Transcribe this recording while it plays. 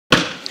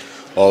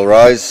All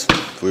rise.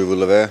 We will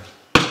lever.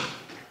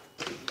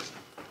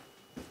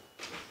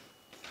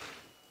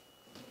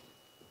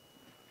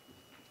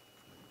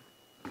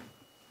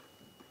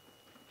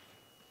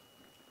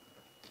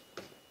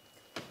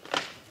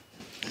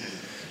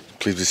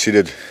 Please be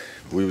seated.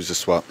 We was a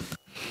swap.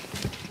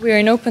 We are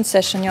in open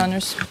session, Your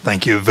Honors.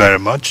 Thank you very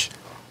much.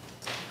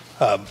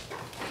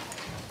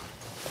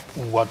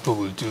 What we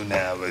will do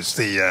now is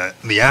the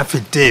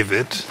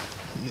affidavit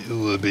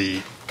will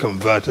be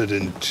converted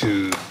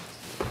into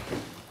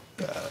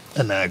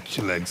an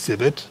actual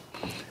exhibit.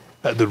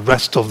 The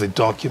rest of the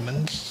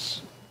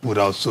documents would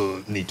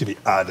also need to be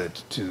added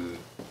to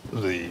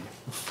the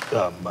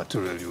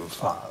material you will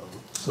file,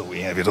 so we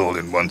have it all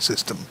in one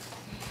system.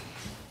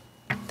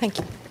 Thank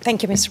you.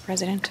 Thank you, Mr.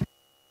 President.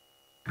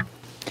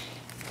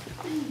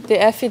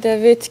 The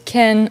affidavit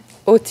Ken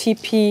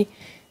OTP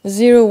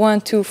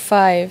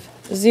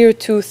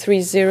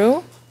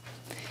 01250230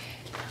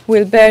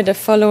 will bear the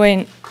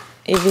following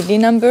EVD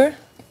number: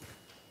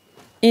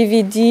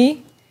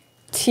 EVD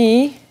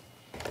T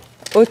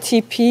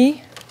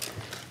OTP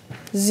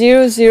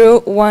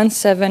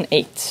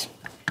 00178.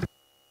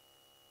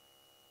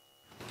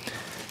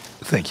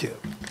 Thank you.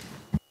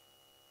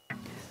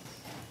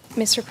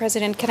 Mr.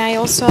 President, can I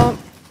also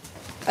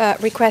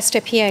request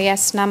a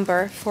PIS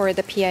number for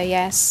the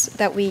PIS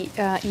that we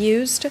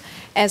used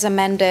as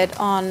amended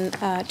on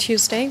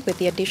Tuesday with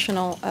the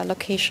additional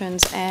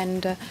locations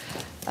and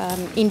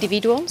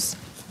individuals?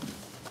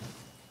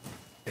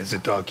 As a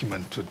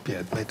document would be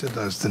admitted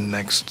as the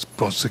next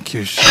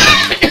prosecution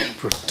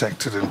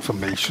protected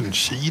information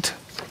sheet.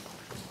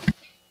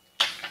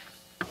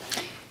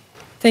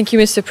 Thank you,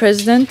 Mr.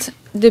 President.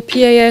 The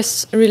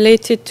PIS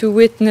related to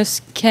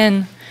witness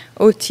Ken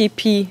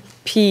OTP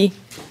P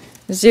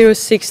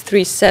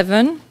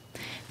 0637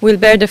 will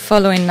bear the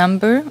following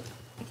number: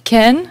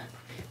 Ken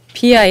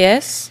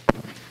PIS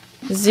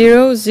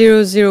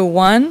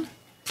 0001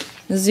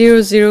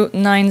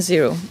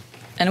 0090,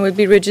 and will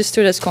be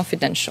registered as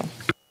confidential.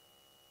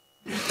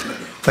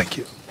 Thank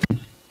you.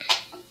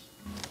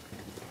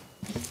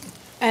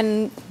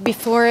 And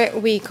before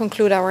we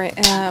conclude our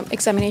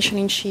examination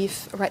in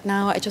chief right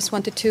now, I just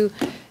wanted to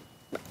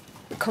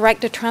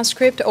correct the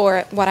transcript,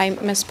 or what I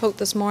misspoke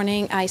this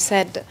morning. I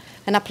said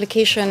an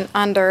application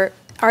under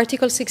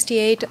Article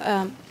 68.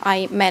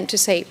 I meant to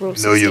say Rule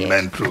 68. No, you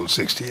meant Rule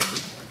 68.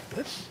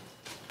 Yes.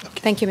 Okay.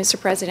 Thank you, Mr.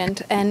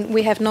 President. And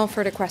we have no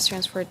further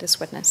questions for this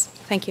witness.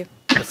 Thank you.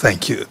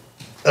 Thank you.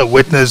 A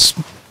witness,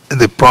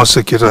 the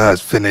prosecutor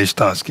has finished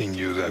asking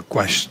you the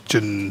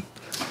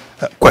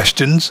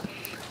questions,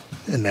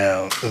 and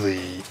now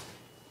the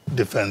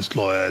defense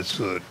lawyers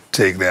would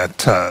take their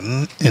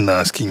turn in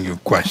asking you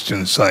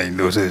questions. I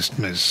noticed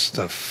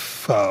Mr.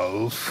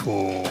 Fowl,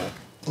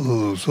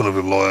 who's one of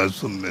the lawyers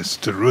for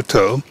Mr.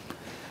 Ruto,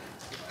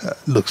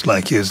 looks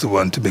like he is the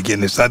one to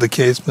begin. Is that the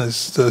case,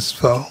 Mr.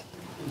 Fowl?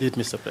 Indeed,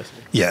 Mr.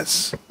 President.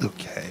 Yes.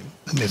 Okay.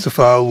 Mr.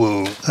 Fowl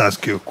will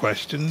ask you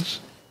questions.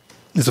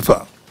 Mr.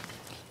 Fowl.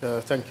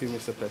 Thank you,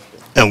 Mr.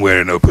 President. And we're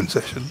in open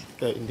session.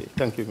 Indeed.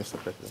 Thank you, Mr.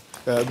 President.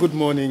 Good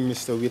morning,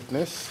 Mr.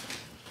 Witness.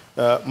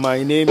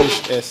 My name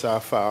is S.R.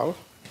 Fowl.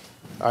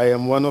 I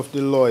am one of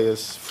the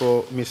lawyers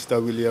for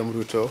Mr. William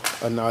Ruto,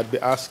 and I'll be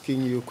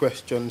asking you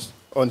questions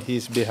on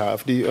his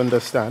behalf. Do you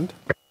understand?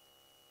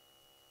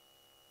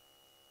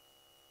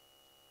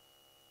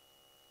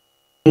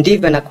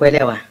 Ndivyo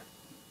nakuelewa.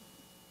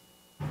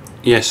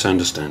 Yes, I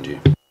understand you.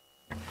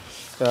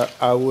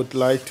 I would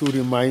like to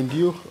remind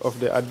you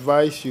of the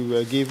advice you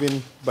were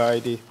given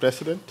by the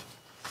President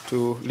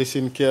to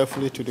listen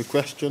carefully to the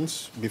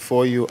questions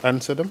before you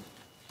answer them.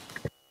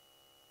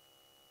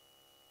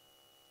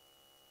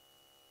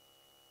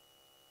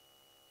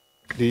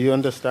 Do you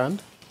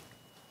understand?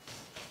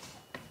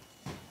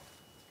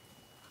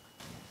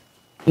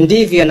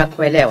 Ndivyo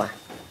nakuelewa.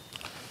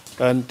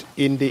 And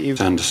in the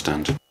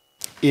understand.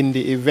 In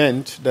the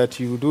event that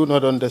you do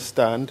not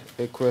understand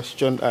a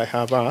question I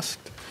have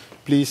asked,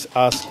 please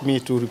ask me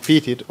to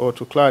repeat it or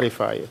to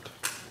clarify it.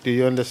 Do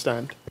you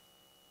understand?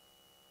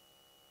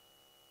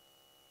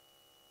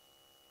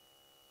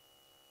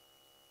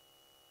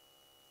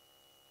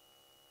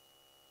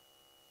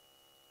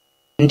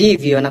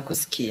 Ndivyo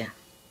nakusikia.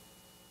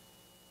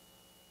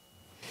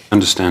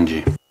 Understand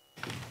you.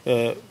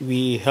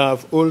 We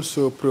have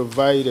also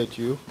provided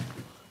you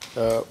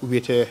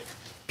with a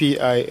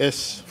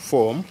PIS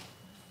form,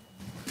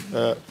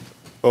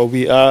 or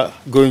we are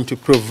going to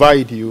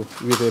provide you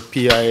with a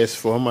PIS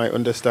form. I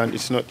understand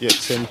it's not yet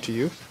sent to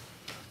you.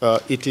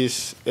 It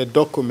is a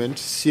document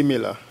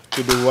similar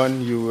to the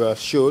one you were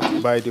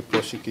showed by the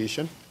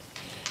prosecution,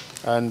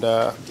 and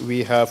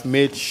we have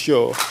made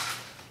sure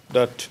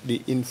that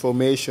the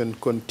information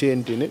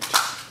contained in it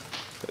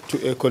to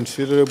a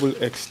considerable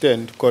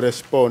extent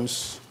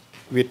corresponds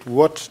with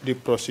what the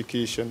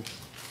prosecution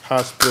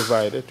has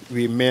provided.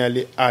 We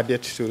merely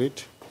added to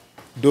it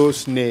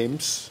those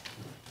names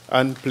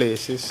and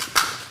places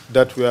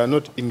that were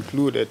not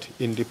included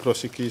in the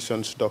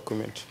prosecution's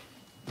document.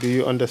 Do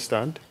you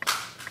understand?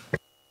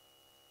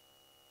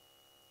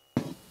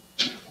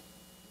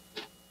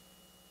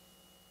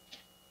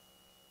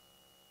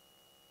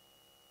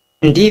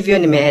 Ndivyo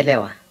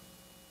nimeelewa.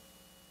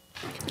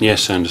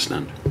 Yes, I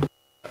understand.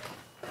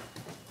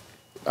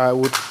 I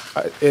would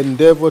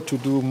endeavor to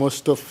do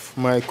most of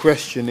my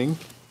questioning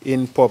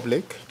in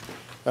public,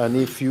 and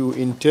if you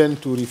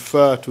intend to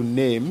refer to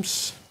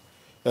names,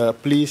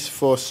 please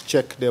first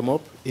check them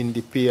up in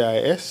the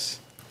PIS,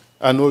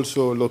 and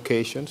also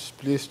locations.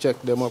 Please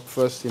check them up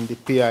first in the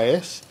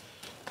PIS,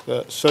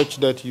 such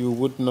that you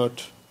would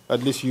not,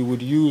 at least you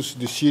would use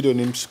the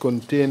pseudonyms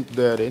contained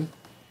therein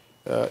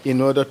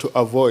in order to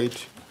avoid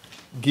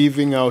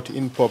giving out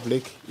in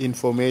public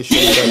information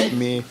that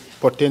may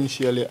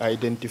potentially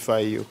identify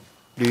you.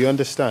 Do you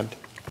understand?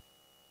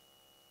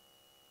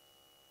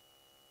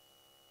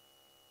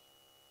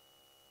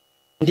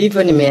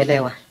 Ndivyo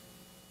nimeelewa.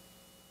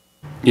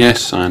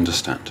 Yes, I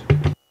understand.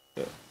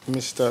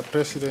 Mr.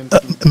 President.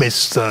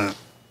 Mr.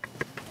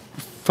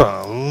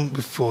 Fowl,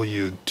 before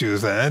you do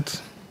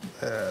that,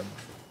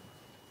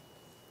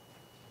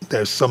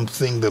 there's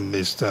something that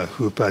Mr.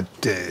 Hooper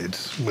did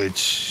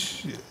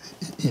which,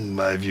 in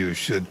my view,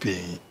 should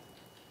be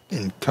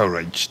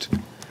encouraged.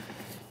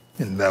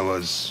 And that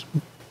was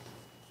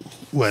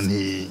when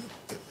he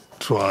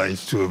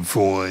tries to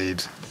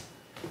avoid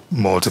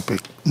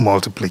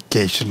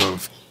multiplication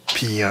of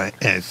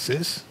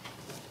PISs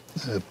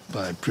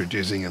by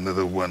producing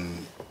another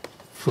one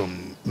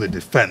from the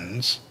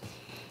defense.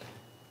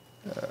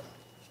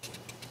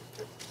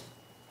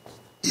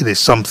 It is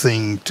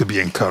something to be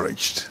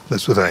encouraged.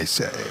 That's what I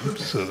say.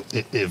 So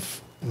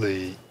if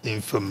the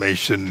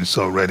information is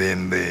already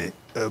in the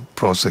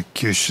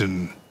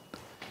prosecution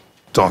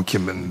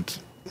document,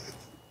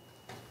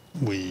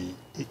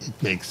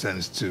 it makes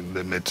sense to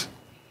limit.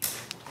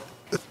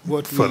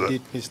 What we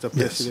did, Mr.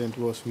 President,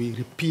 was we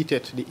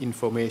repeated the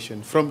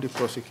information from the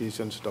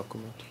prosecution's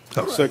document,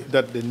 so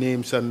that the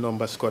names and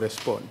numbers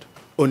correspond,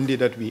 only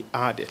that we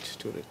added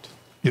to it.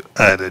 You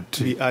added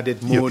to We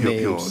added more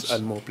names yours.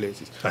 and more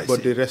places. I But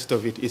see. the rest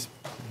of it is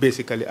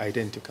basically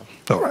identical.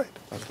 All right.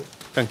 Okay.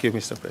 Thank you,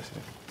 Mr.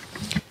 President.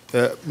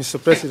 Mr.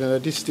 President,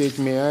 at this stage,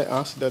 may I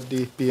ask that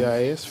the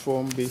PIS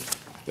form be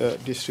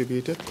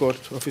distributed?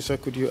 Court officer,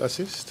 could you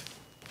assist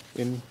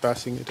in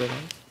passing it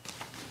around?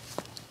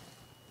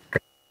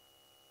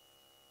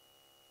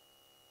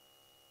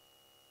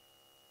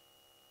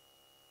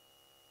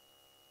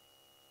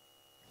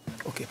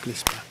 Okay,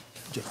 please, ma'am.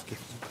 Just give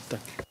me.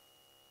 Thank you.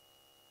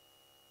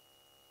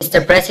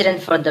 Mr.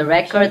 President, for the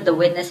record, the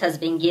witness has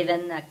been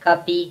given a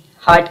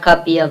hard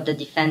copy of the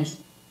defense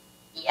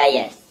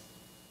EIS.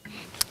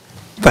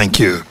 Thank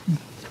you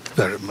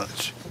very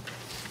much.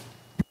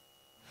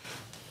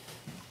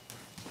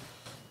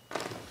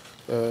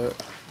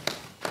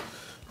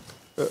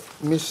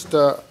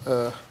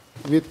 Mr.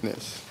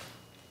 Witness,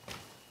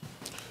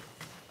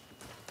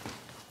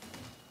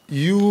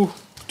 you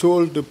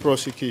told the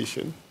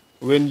prosecution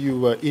when you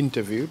were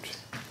interviewed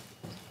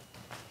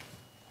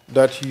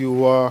that you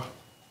were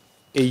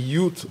a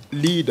youth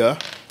leader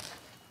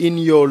in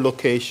your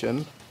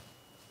location,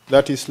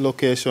 that is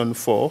location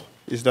 4,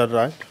 is that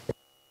right?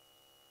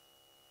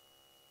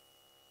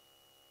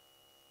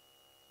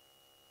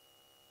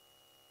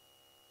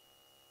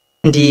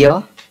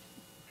 Ndio.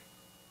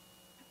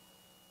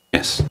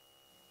 Yes.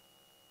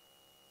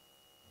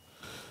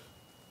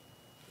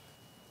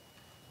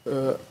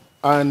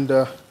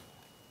 And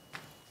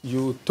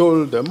you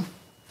told them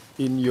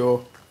in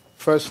your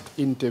first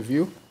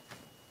interview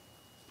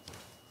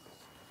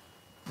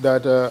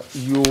that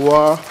you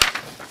were,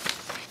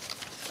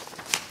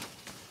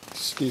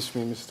 excuse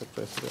me, Mr.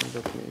 President,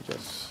 let me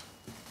just.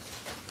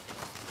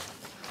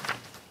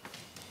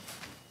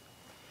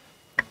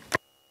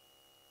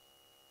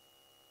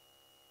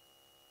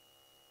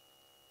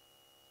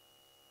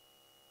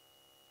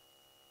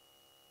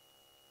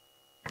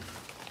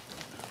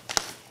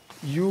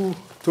 You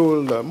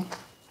told them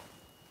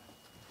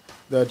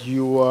that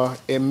you were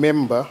a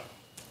member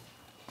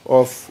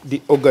of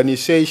the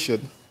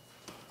organization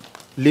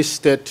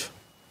listed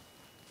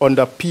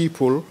under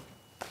people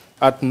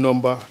at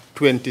number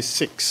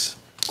 26.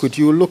 Could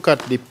you look at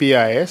the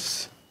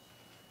PIS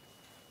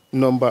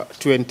number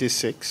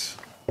 26?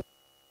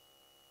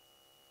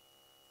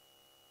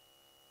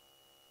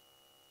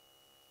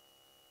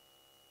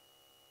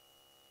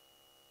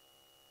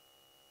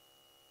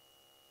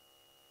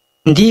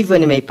 Ndivyo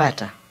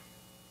nimeipata.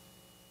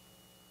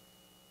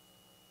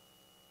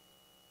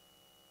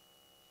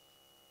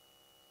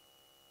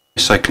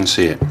 Yes, I can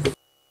see it.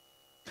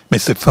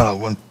 Mr. Fowl,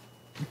 one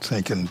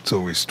second, so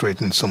we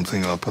straighten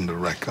something up on the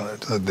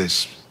record at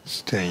this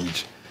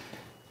stage.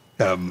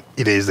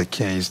 It is the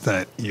case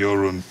that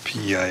your own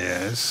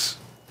PIS,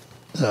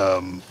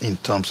 in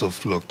terms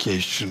of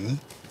location,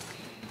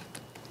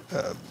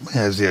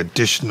 has the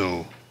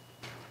additional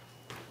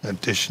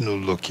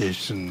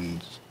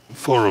locations,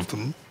 4 of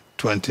them,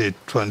 20,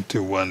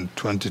 21,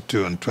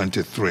 22, and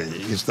 23.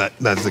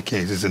 That's the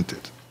case, isn't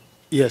it?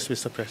 Yes,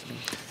 Mr. President.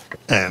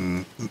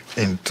 And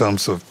in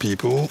terms of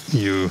people,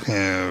 you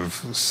have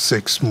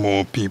 6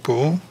 more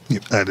people. You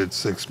added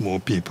 6 more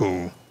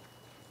people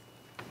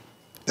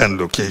and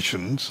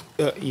locations.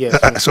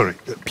 Yes. Sorry,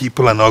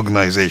 people and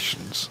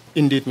organizations.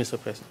 Indeed, Mr.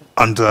 President.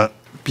 Under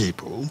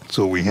people.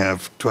 So we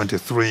have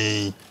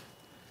 23,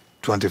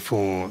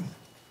 24,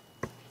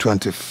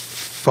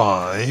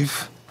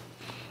 25,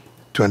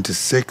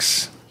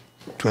 26,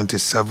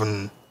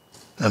 27,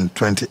 and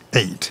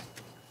 28.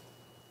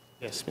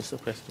 Yes,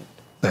 Mr. President.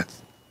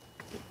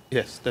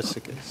 Yes, that's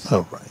the case.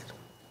 All right.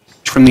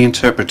 From the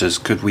interpreters,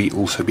 could we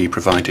also be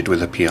provided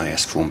with a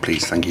PIS form,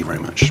 please? Thank you very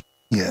much.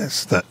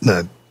 Yes, that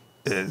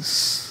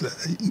is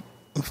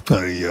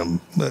very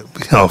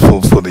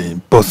helpful for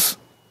both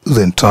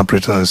the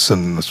interpreters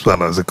and as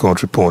well as the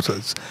court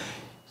reporters.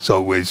 It's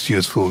always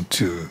useful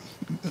to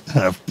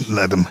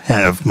let them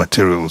have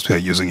materials we are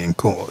using in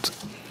court.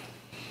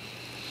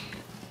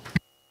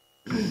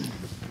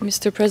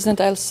 Mr.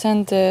 President, I'll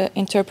send the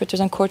interpreters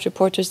and court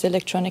reporters the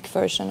electronic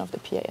version of the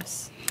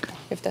PIS,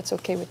 if that's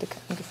okay with the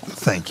defense.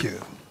 Thank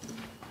you.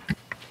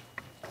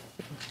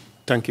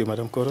 Thank you,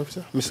 Madam Court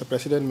Officer. Mr.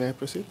 President, may I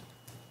proceed?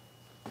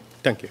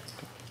 Thank you.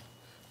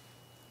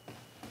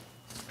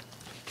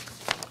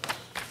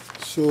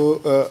 So,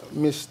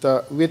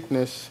 Mr.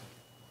 Witness,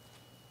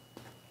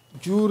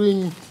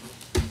 during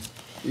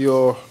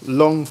your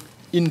long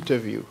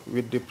interview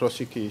with the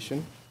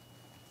prosecution,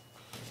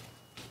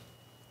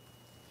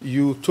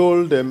 you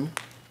told them,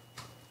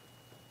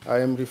 I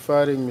am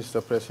referring,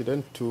 Mr.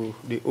 President, to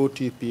the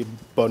OTP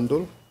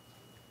bundle,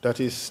 that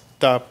is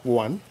tab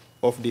 1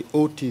 of the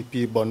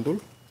OTP bundle,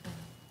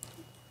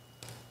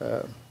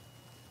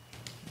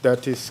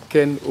 that is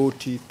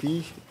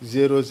KenOTP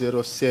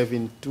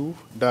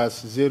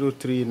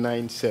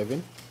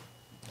 0072-0397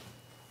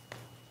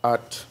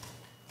 at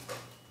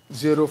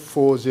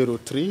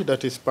 0403,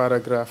 that is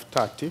paragraph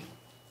 30.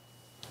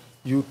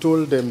 You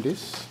told them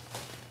this,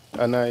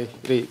 and I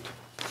read,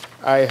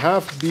 I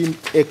have been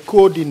a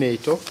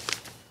coordinator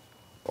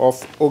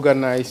of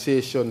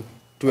Organization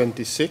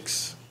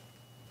 26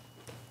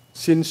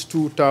 since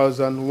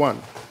 2001.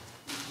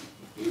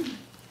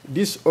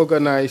 This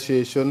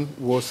organization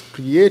was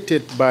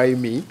created by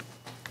me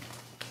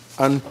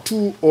and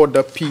 2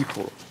 other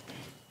people.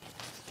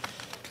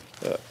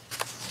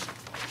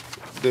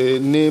 The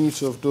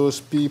names of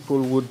those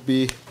people would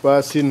be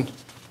person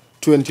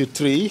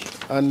 23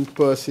 and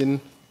person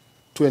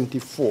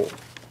 24.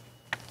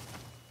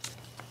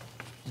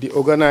 The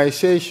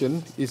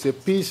organization is a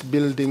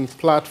peace-building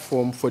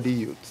platform for the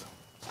youth.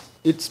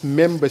 Its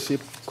membership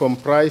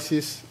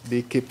comprises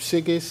the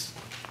Kipsigis,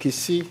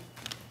 Kisi,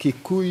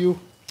 Kikuyu,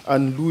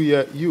 and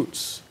Luya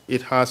youths.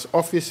 It has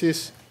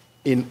offices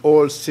in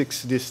all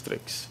 6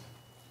 districts.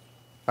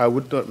 I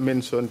would not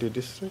mention the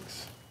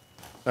districts.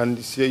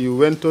 And so you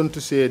went on to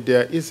say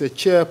there is a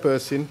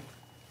chairperson,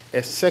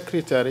 a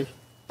secretary,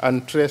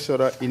 and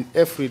treasurer in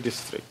every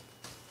district.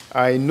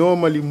 I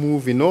normally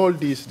move in all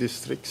these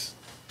districts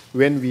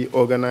when we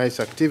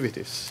organize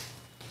activities.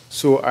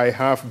 So I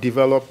have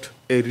developed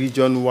a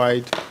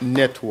region-wide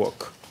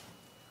network.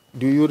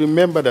 Do you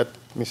remember that,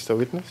 Mr.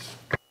 Witness?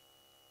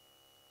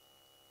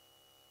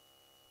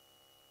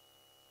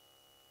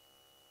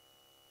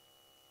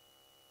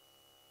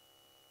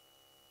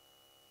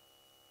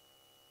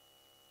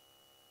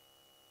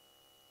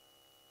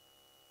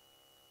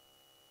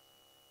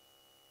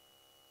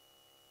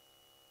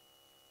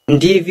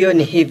 Ndivyo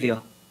ni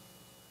hivyo.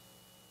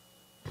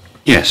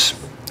 Yes,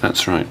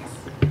 that's right.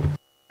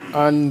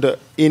 And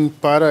in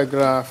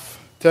paragraph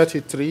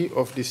 33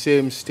 of the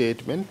same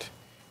statement,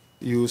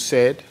 you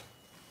said,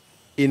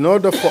 in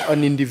order for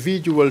an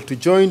individual to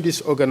join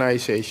this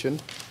organization,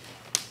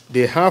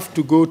 they have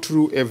to go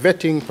through a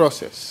vetting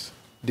process.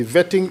 The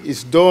vetting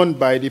is done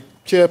by the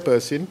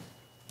chairperson,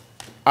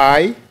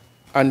 I,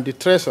 and the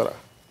treasurer.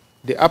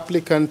 The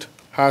applicant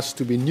has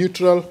to be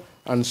neutral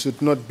and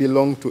should not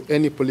belong to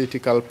any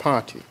political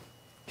party.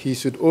 He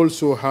should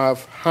also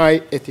have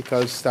high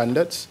ethical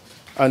standards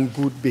and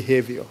good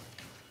behavior.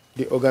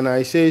 The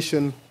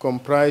organization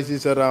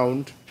comprises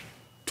around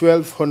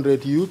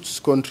 1,200 youths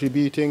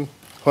contributing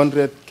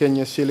 100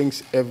 Kenya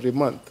shillings every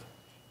month.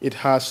 It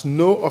has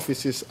no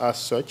offices as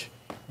such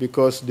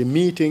because the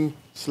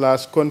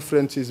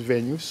meeting/conferences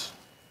venues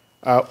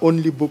are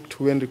only booked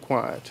when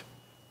required.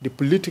 The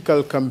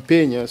political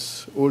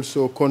campaigners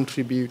also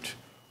contribute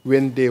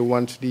when they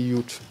want the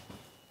youth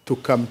to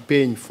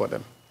campaign for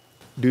them.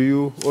 Do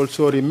you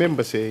also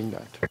remember saying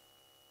that?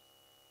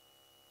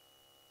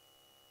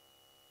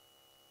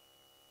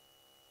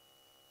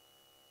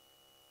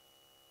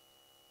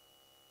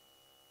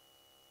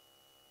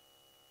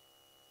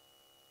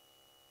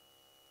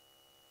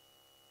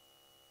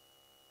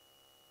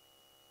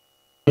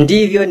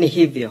 Ndivyo ni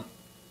hivyo.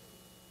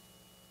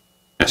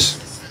 Yes,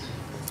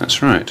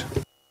 that's right.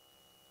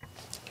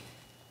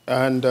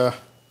 And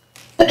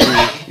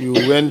you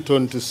went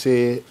on to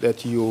say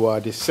that you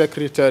are the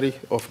secretary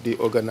of the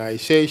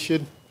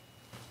organization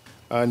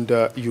and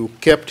you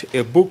kept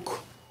a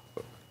book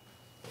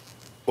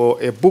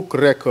or a book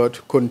record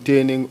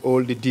containing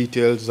all the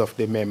details of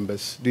the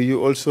members. Do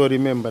you also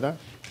remember that?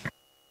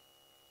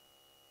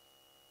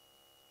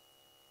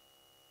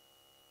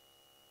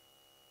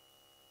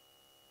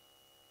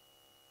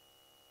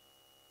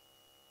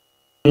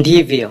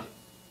 Ndivyo.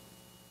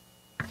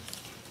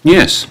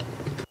 Yes.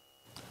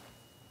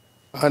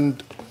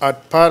 And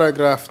at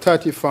paragraph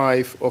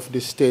 35 of the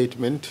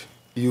statement,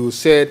 you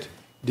said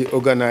the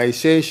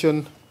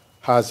organization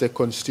has a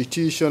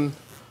constitution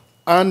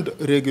and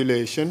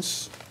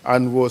regulations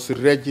and was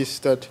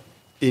registered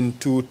in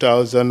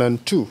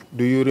 2002.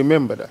 Do you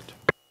remember that?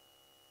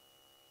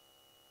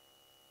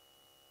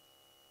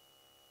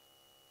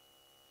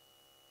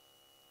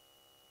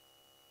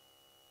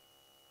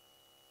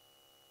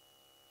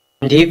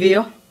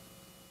 Ndivyo.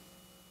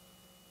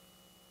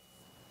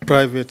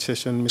 Private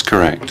session, Mr.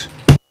 Correct.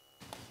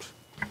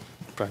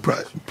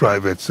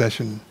 Private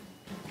session.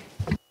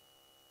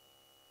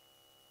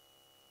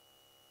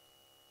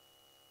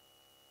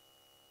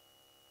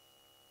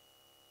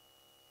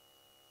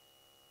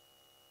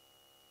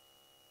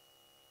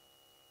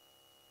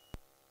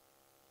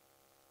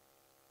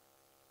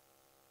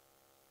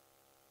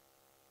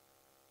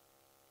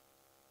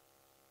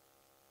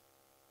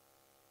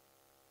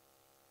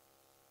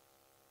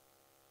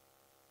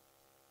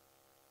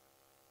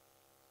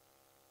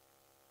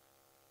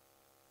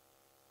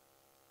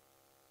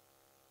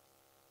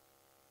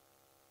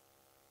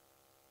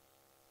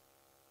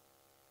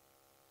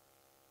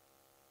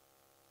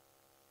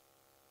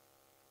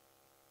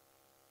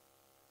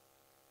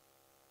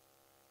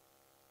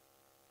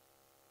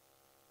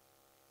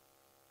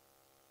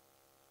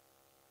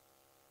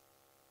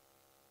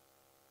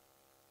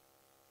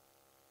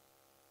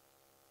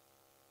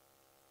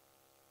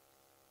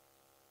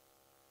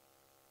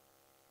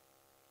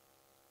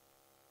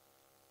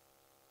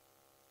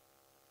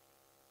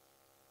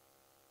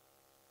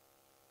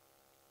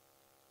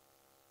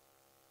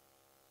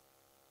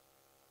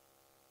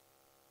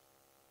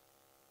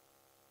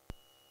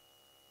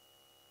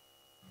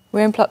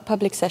 We're in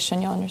public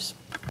session, Your Honours.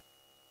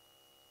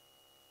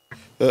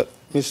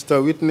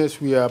 Mr.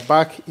 Witness, we are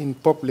back in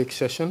public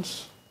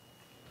sessions.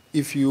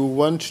 If you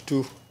want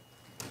to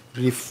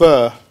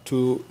refer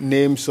to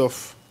names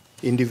of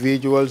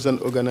individuals and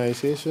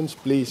organizations,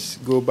 please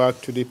go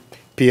back to the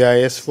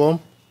PIS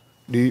form.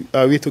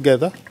 Are we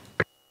together?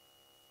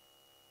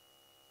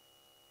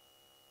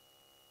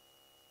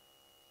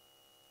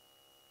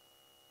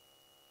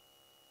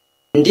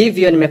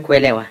 Ndivyo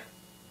nimekuelewa.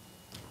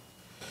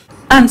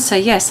 Answer,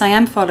 yes, I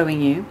am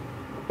following you.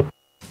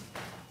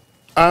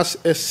 As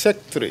a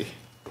secretary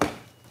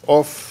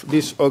of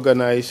this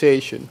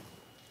organization,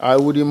 I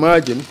would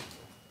imagine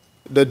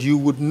that you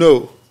would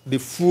know the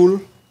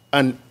full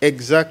and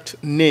exact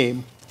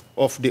name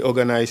of the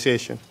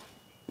organization.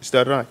 Is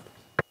that right?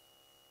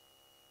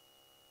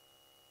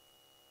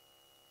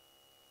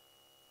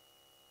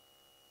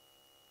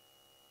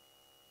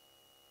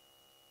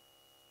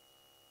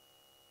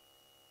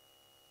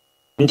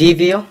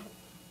 Ndivyo.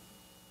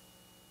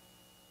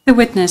 The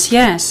witness,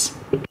 yes.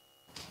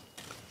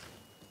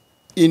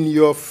 In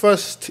your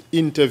first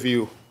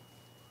interview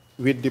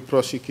with the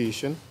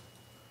prosecution,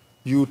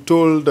 you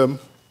told them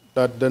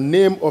that the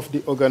name of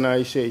the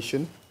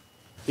organization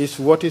is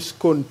what is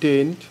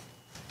contained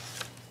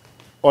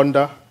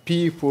under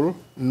people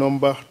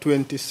number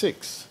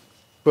 26,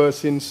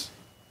 persons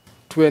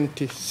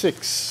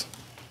 26.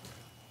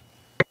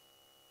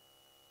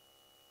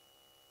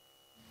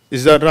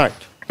 Is that right?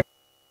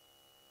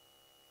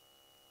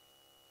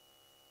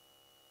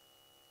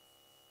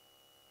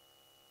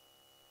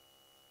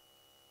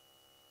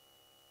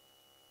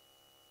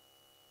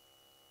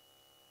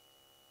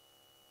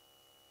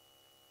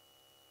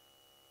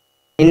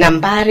 Ni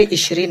nambari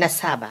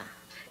 27.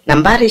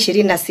 Nambari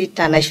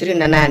 26 na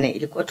 28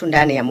 ilikuwa tu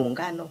ndani ya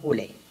muungano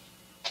ule.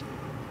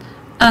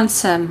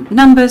 Answer,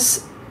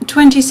 numbers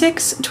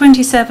 26,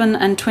 27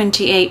 and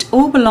 28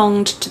 all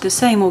belonged to the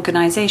same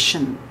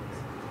organization.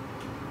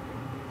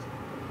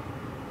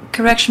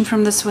 Correction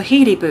from the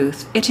Swahili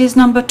booth, it is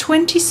number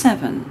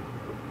 27.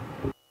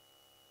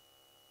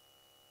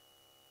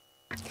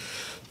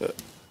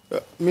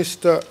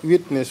 Mr.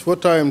 Witness,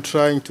 what I am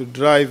trying to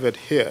drive at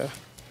here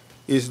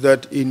is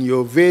that in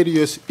your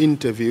various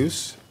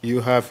interviews,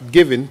 you have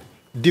given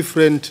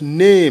different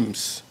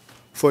names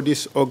for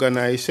this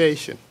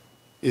organization.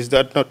 Is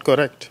that not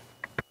correct?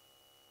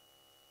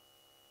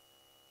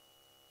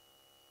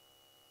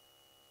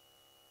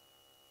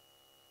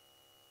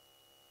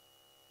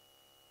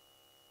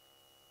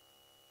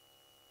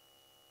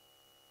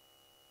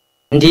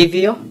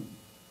 Ndivyo.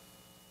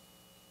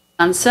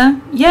 Answer,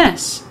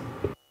 yes.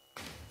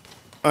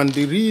 And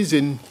the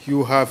reason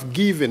you have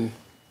given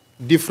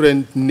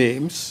different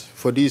names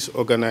for these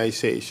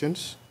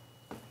organizations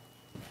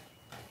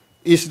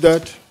is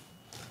that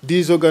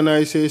these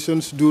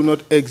organizations do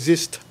not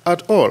exist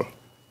at all.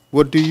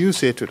 What do you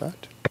say to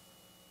that?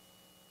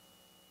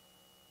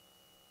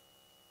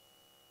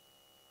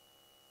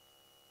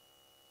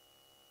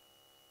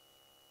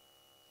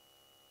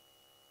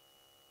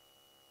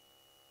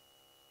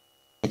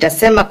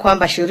 Nitasema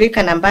kwamba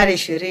shirika nambari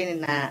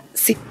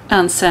 26.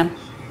 Answer,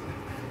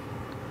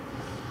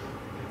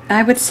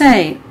 I would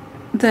say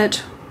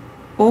that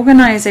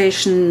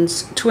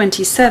organizations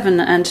 27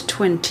 and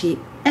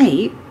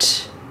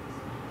 28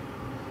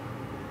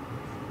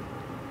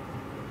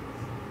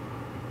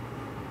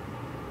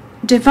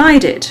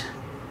 divided.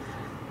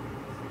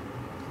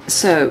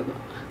 So,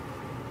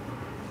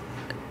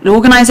 the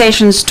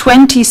organizations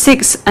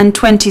 26 and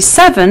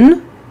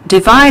 27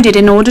 divided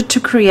in order to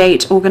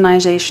create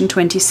organization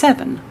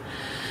 27.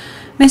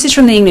 Message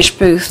from the English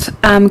booth.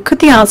 Could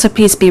the answer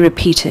please be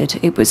repeated?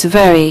 It was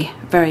very,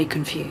 very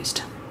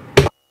confused.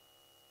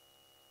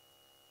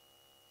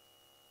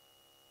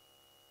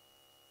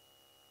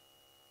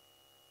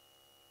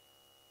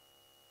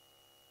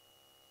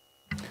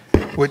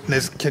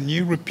 Witness, can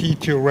you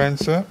repeat your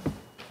answer?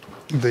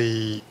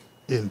 The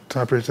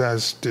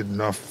interpreters did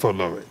not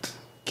follow it.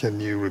 Can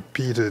you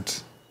repeat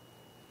it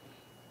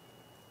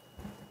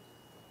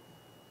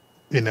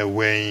in a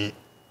way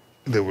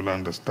they will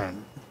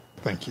understand?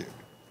 Thank you.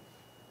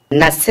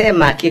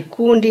 Nasema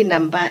kikundi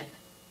namba.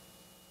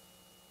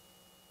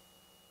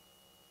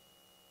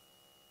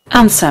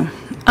 Answer.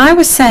 I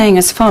was saying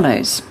as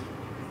follows.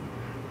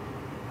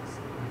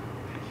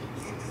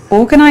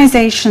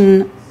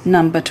 Organization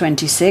number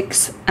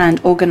 26 and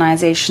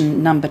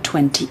organization number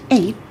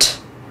 28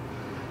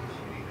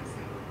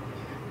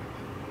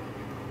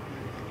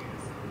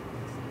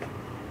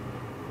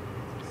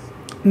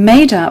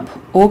 made up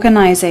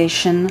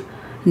organization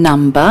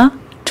number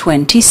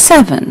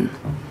 27.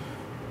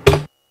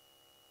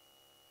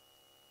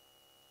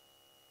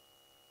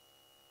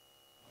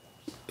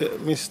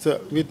 Mr.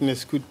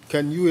 Witness,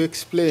 can you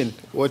explain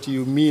what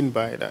you mean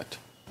by that?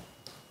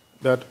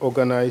 That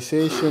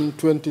organization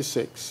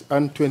 26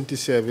 and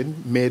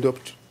 27 made up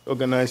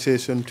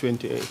organization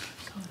 28.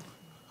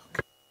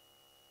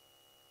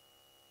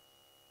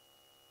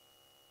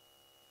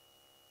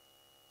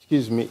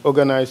 Excuse me,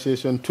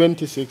 organization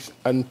 26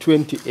 and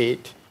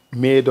 28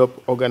 made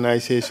up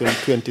organization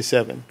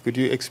 27. Could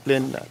you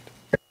explain that?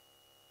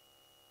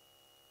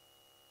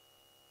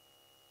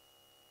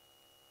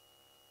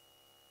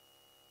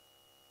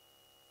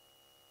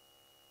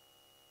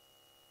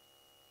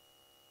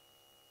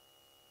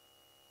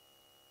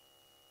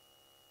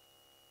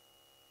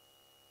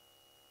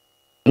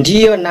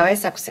 Ndiyo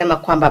naweza kusema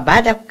kwamba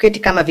baada ya kuketi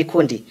kama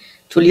vikundi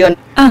tuliona.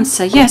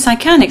 Answer. Yes, I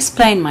can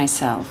explain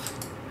myself.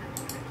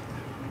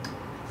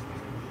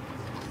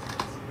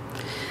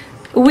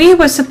 We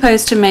were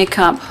supposed to make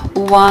up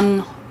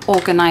one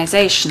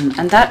organization,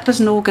 and that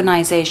was an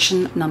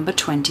organization number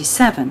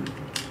 27.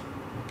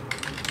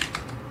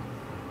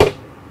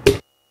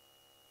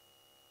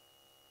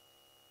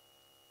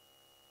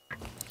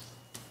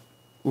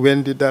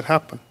 When did that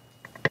happen?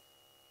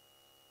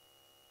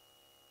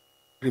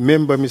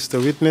 Remember,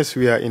 Mr. Witness,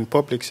 we are in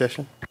public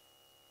session.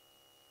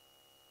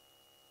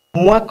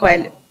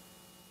 Mwaka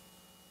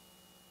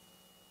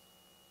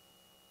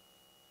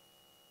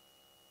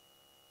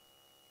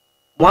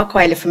wa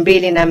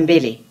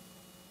 2002.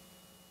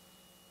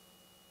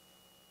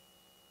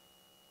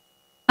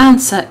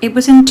 Answer. It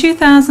was in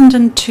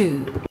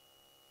 2002.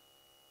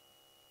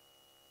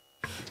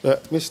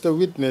 Mr.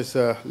 Witness,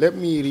 let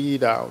me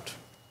read out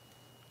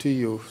to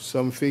you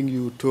something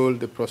you told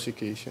the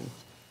prosecution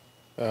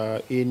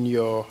in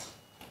your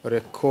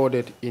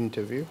recorded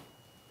interview.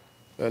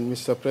 And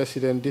Mr.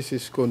 President, this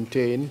is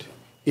contained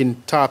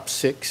in tab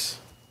 6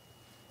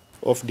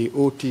 of the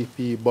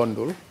OTP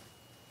bundle.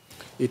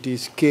 It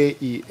is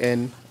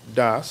KEN-OTP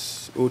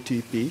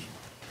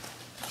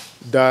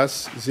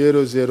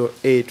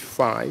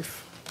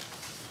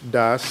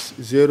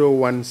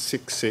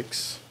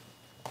 -0085-0166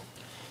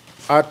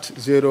 at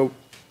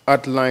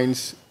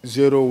lines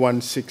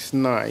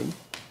 0169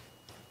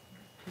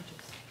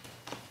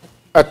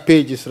 at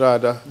pages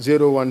rather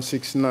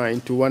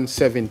 0169 to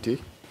 170,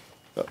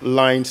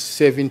 lines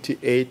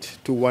 78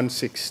 to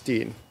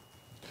 116.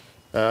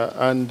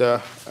 And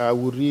I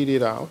will read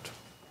it out.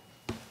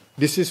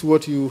 This is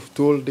what you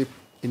told the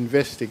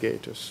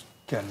investigators.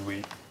 Can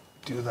we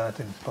do that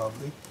in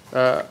public?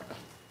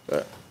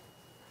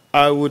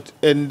 I would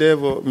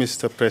endeavor,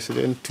 Mr.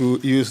 President, to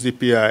use the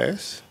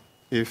PIS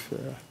if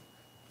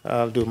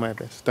I'll do my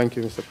best. Thank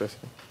you, Mr.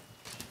 President.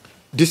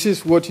 This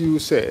is what you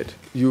said.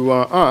 You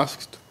were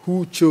asked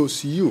who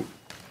chose you,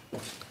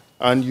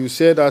 and you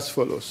said as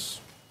follows: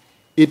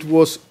 it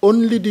was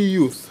only the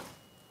youth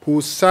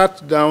who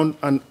sat down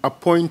and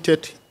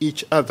appointed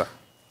each other.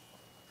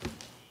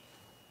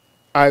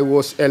 I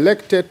was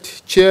elected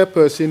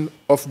chairperson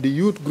of the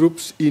youth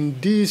groups in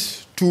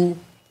these two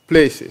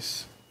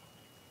places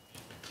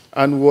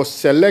and was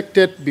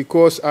selected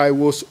because I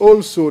was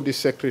also the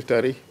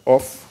secretary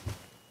of.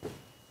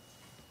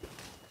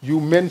 You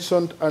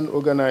mentioned an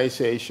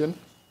organization,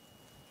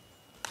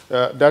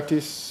 that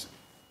is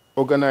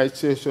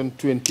organization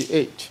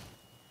 28.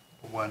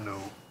 Are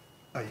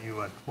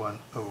you at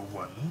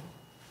 101?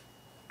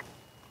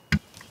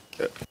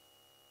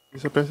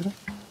 Mr. President?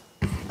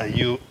 Are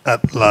you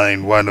at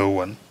line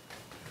 101?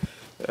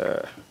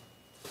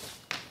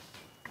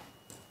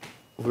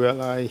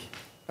 Well, I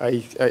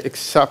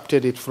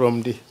accepted it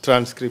from the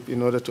transcript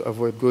in order to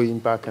avoid going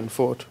back and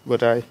forth,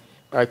 but I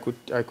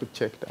could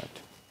check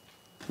that,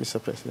 Mr.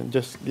 President.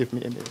 Just give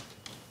me a minute.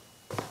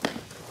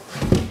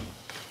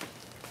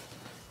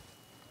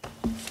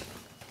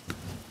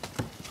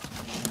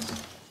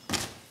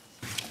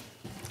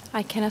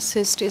 I can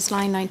assist is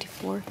line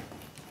 94.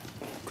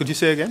 Could you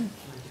say again?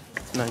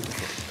 94.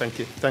 Thank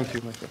you. Thank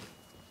you, my friend.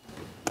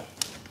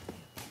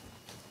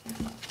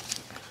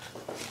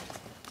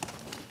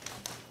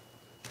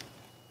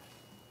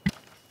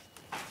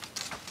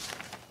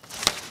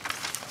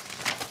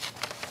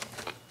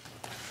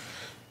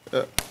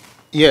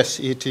 Yes,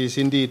 it is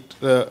indeed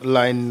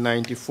line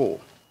 94.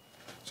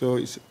 So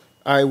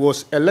I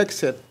was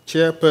elected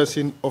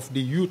chairperson of the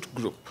youth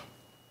group.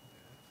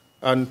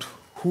 And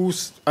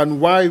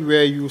why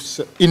were you,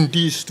 in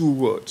these two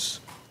words,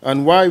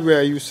 and why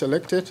were you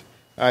selected?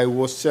 I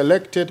was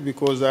selected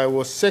because I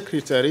was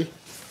secretary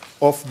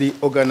of the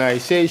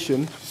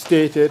organization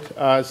stated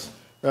as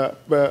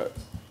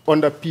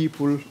under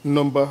people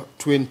number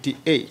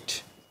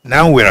 28.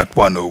 Now we're at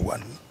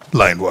 101.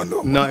 Line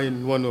 101.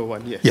 Line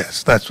 101, yes.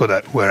 Yes, that's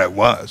where I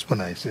was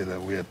when I said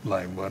that we're at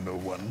line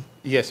 101.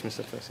 Yes,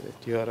 Mr. President,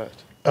 you are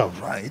right. All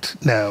right.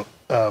 Now,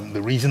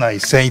 the reason I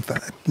say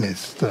that,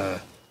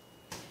 Mr.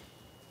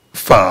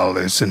 Fowl,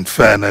 is in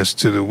fairness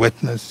to the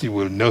witness, you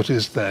will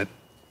notice that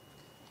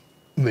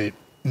the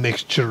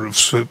mixture of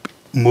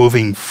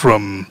moving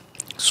from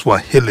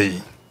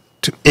Swahili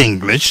to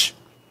English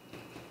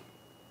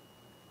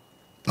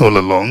all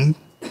along,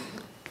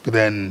 but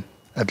then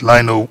at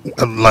line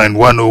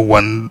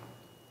 101,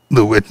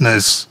 the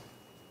witness,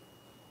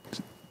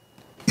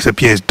 it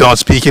appears, does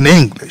speak in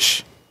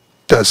English.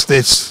 Does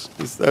this?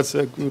 That's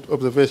a good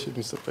observation,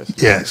 Mr.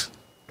 President. Yes.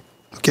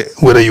 Okay.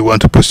 Whether you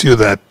want to pursue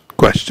that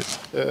question?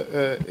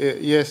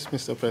 Yes,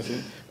 Mr.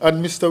 President.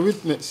 And Mr.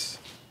 Witness,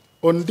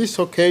 on this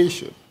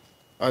occasion,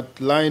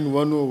 at line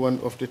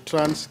 101 of the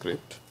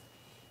transcript,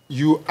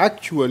 you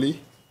actually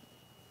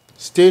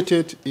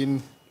stated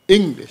in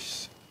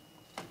English,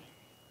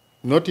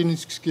 not in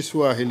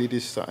Kiswahili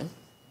this time,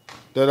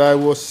 that I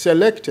was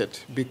selected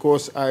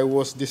because I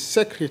was the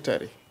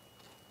secretary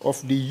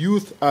of the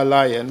Youth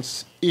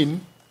Alliance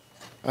in,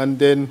 and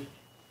then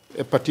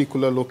a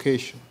particular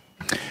location.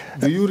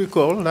 Do you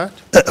recall that?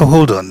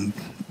 Hold on,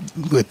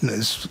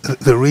 witness.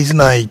 The reason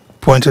I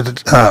pointed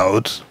it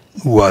out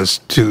was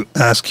to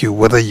ask you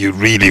whether you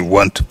really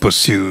want to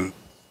pursue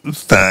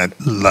that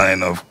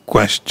line of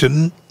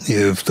question,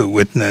 if the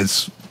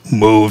witness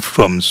moved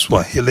from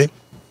Swahili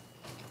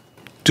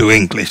to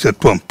English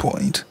at one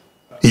point.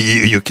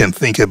 You can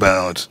think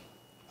about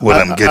what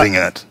I'm getting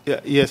at.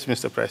 Yes,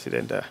 Mr.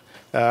 President.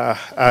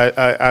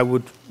 I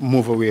would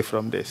move away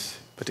from this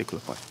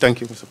particular point.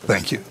 Thank you, Mr. President.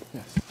 Thank you.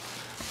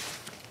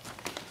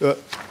 Yes.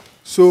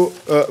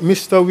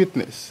 Mr.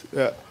 Witness,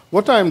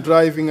 what I'm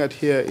driving at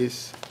here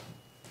is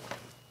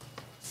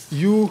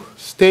you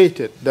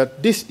stated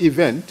that this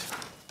event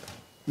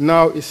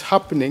now is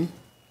happening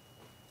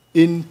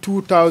in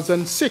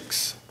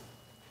 2006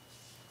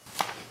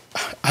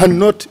 and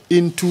not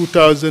in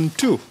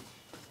 2002.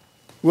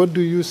 What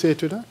do you say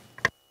to that?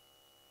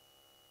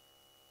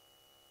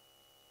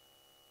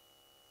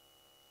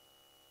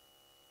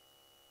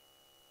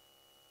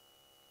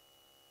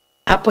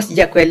 Hapo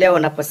sijakuelewa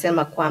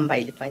unaposema kwamba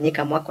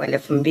ilifanyika mwaka wa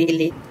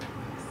 2000.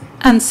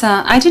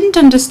 Answer, I didn't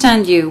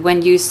understand you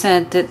when you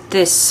said that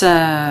this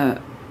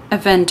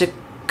event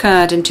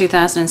occurred in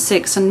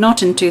 2006 and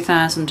not in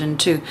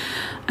 2002.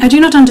 I do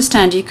not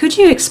understand you. Could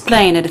you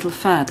explain a little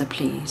further,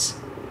 please?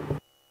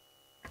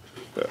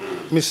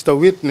 Mr.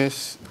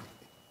 Witness,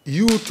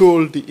 you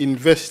told the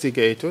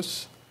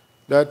investigators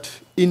that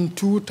in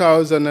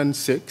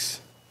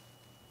 2006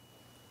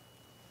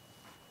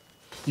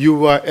 you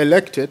were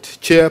elected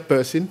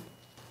chairperson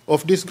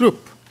of this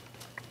group.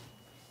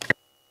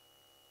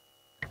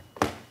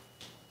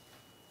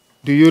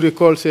 Do you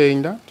recall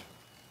saying that?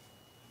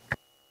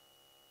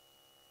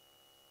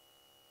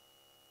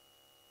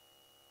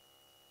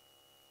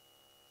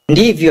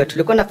 Ndivyo,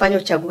 tulikuwa nafanya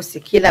uchaguzi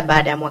kila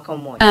baada ya mwaka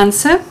mmoja.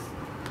 Answer,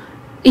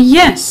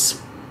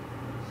 yes.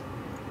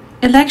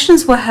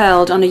 Elections were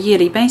held on a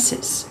yearly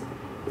basis.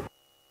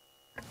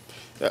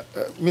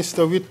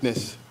 Mr.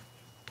 Witness,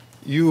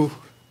 you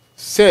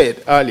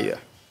said earlier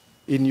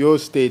in your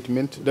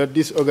statement that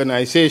this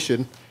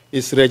organization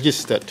is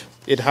registered.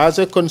 It has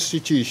a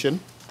constitution,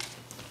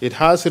 it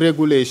has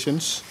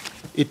regulations,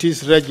 it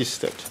is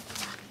registered.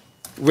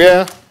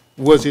 Where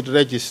was it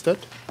registered?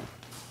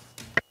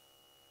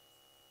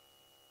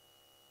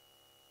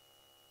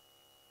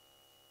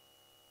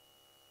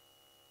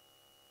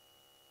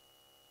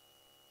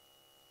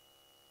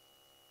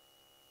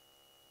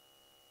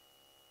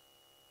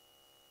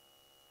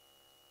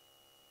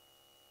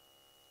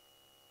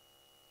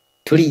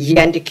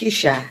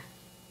 Tulijiandikisha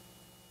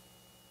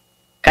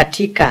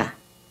katika.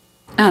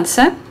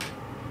 Answer,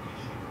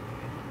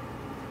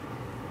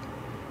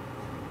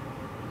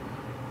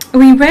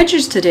 we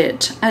registered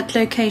it at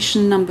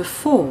location number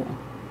 4.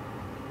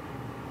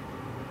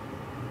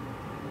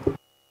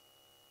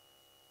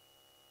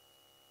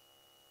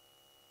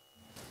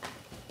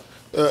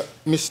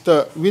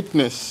 Mr.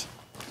 Witness,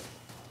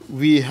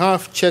 we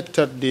have checked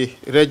at the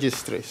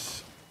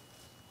registries.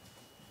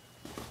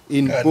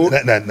 In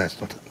that's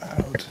not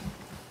allowed.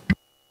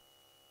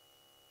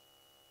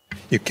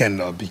 You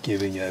cannot be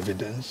giving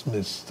evidence,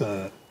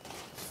 Mr.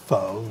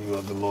 Fowl, you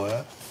are the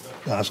lawyer.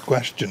 Ask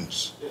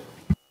questions.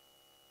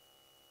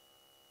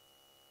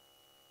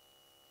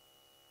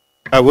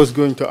 I was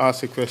going to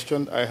ask a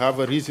question. I have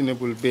a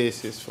reasonable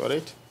basis for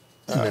it.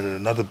 And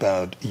then not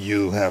about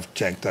you have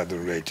checked out the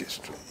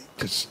registry.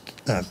 Just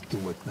ask the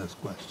witness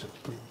questions,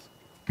 please.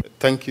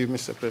 Thank you,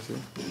 Mr.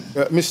 President.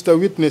 Mr.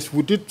 Witness,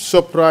 would it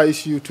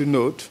surprise you to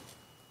note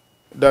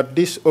that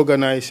this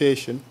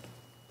organization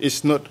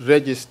is not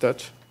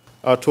registered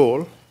at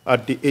all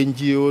at the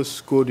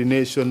NGOs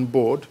Coordination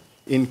Board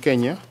in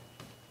Kenya?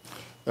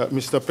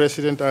 Mr.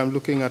 President, I am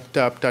looking at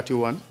tab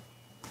 31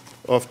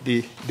 of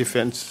the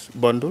defense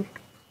bundle.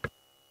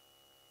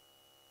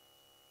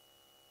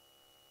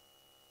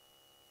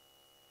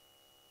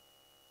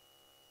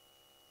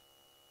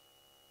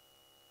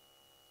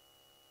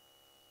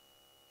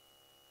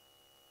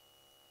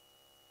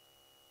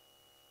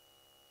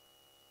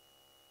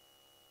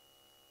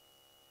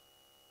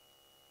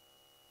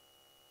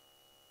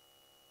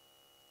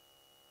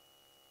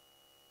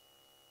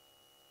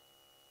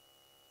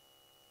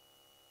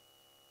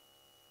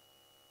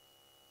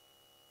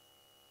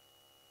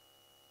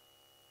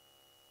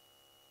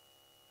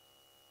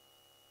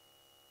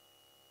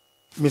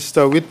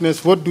 Mr.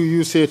 Witness, what do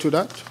you say to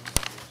that?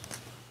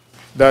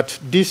 That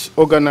this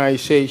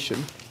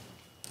organization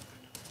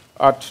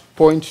at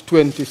point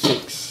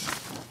 26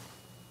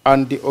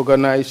 and the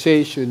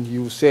organization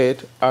you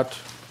said at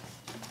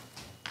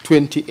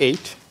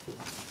 28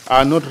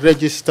 are not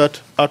registered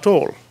at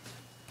all?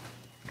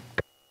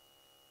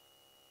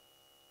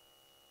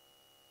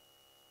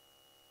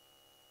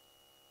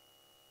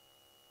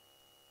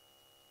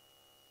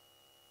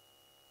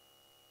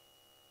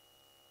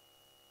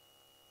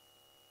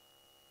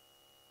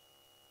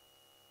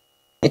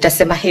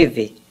 Nitasema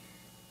hivi.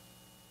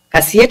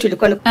 Kasi yetu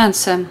ilikuwa ni...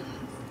 Answer.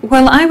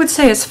 Well, I would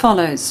say as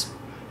follows.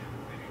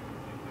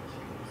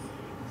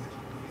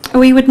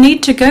 We would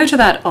need to go to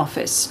that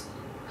office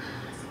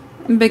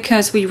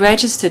because we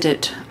registered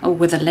it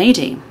with a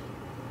lady.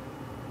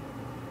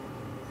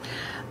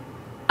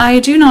 I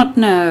do not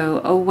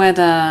know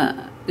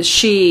whether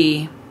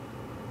she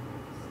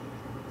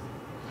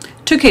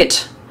took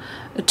it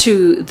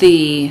to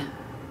the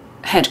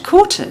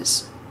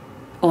headquarters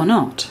or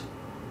not.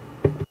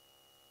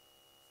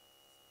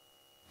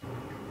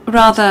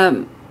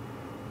 Rather,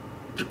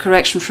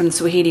 correction from the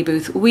Swahili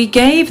booth, we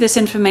gave this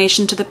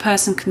information to the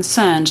person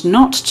concerned,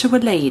 not to a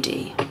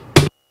lady.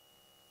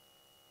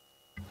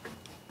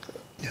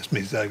 Yes,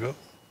 Ms. Zago.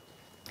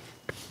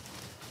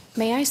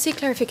 May I seek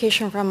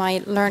clarification from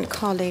my learned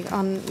colleague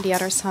on the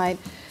other side?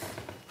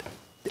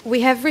 We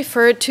have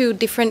referred to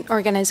different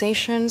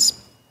organizations,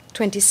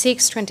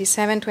 26,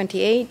 27,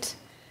 28,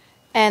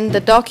 and the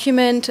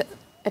document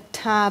at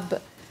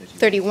tab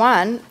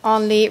 31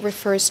 only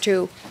refers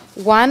to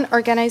one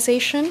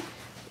organization,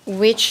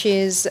 which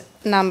is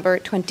number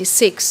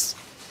 26.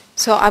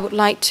 So I would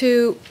like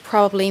to,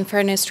 probably in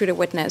fairness to the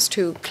witness,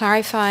 to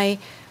clarify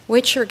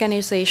which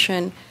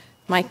organization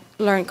my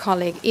learned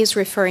colleague is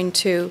referring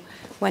to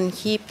when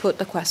he put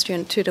the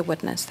question to the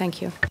witness.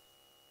 Thank you.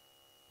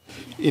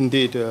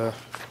 Indeed,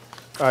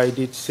 I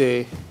did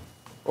say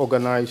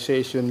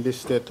organization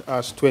listed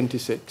as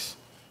 26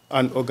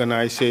 and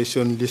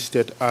organization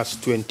listed as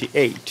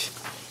 28.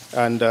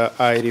 And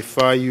I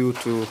refer you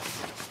to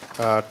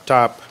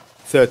tab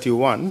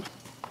 31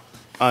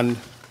 and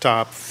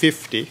tab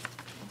 50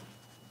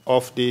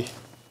 of the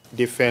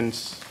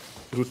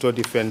Ruto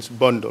defense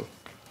bundle.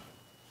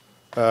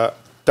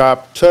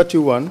 Tab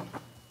 31,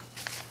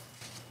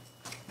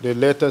 the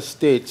letter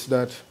states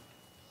that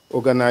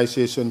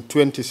organization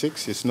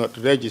 26 is not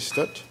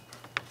registered,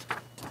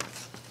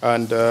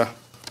 and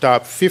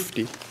tab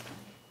 50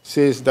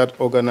 says that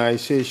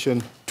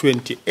organization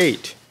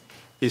 28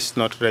 is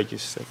not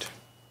registered.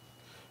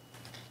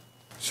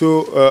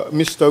 So,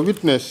 Mr.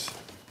 Witness,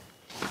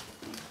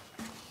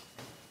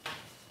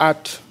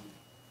 at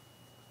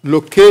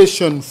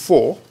location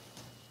 4,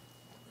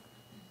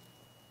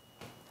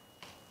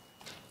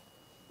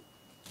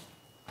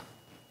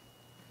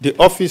 the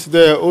office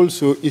there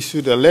also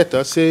issued a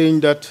letter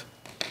saying that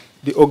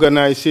the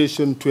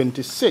organization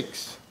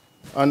 26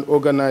 and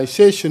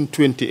organization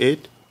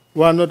 28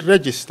 were not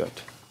registered.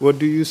 What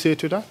do you say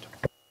to that?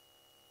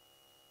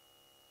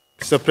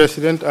 Mr.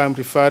 President, I'm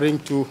referring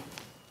to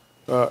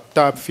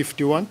tab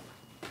 51.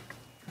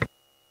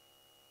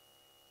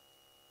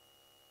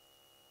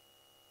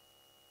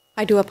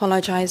 I do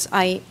apologize.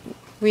 I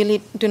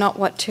really do not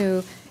want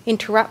to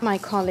interrupt my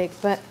colleague,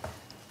 but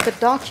the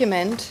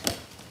document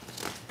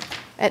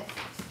at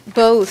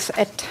both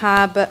at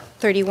tab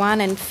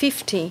 31 and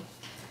 50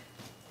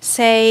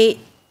 say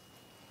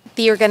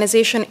the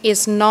organization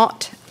is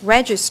not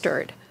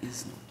registered.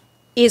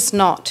 Is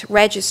not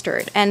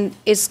registered and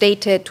is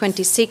dated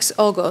 26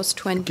 August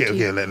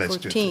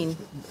 2014.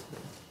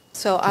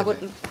 So I would...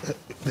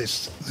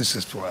 This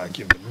is for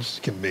arguments.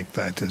 You can make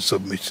that in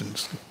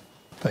submissions.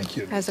 Thank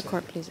you. As the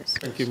court pleases.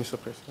 Thank you, Mr.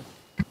 President.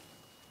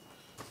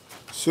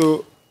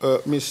 So,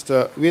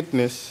 Mr.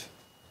 Witness,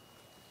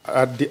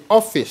 at the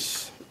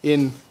office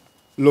in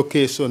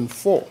location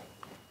 4,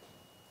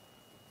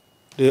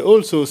 They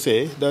also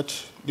say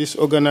that these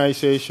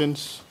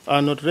organizations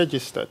are not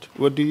registered.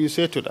 What do you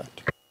say to that?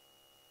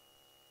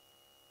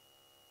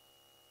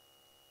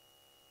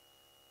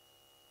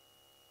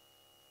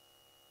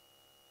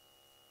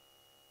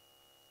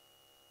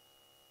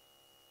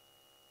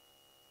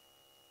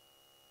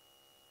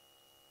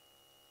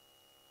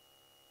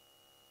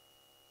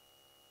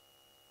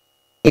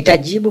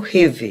 Itajibu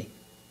hivi.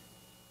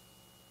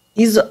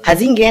 Hizo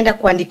hazingeenda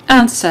kuandika.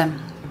 Answer.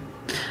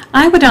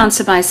 I would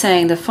answer by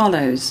saying the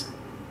follows.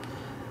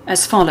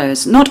 As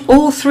follows. Not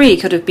all three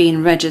could have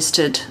been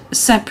registered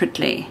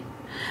separately.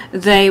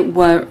 They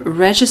were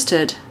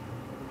registered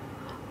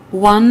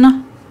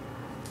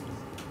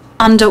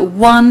under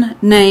one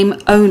name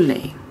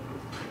only.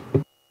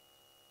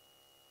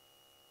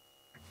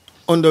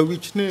 Under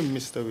which name,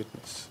 Mr.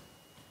 Witness?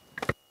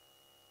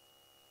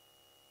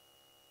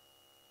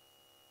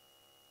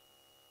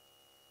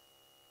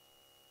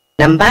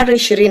 Nambari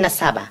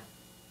 27.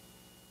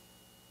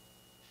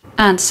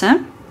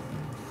 Answer.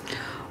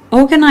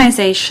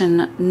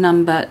 Organization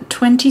number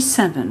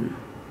 27.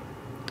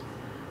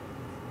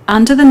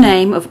 Under the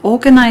name of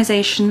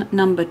organization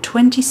number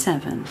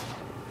 27.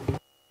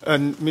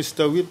 And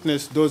Mr.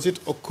 Witness, does it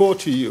occur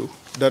to you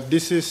that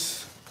this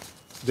is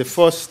the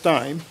first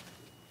time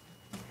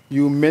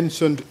you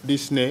mentioned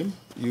this name?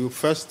 You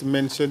first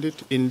mentioned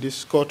it in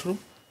this courtroom?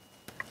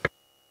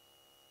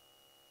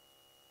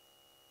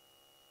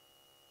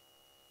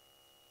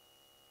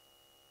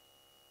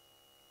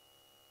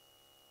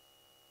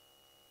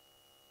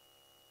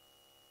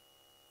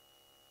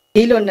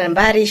 Hilo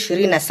nambari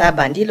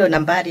 27 ndilo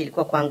nambari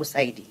ilikuwa kwangu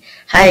Saidi.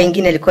 Haya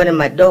ingine ilikuwa ni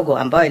madogo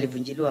ambayo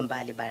ilivunjiliwa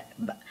mbali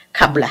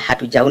kabla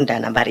hatujaunda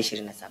nambari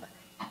 27.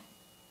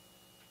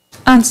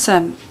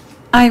 Answer.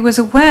 I was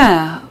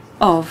aware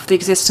of the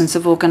existence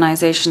of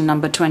organization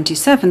number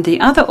 27. The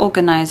other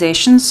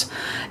organizations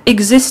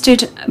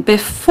existed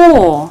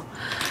before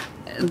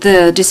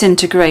the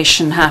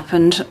disintegration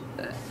happened,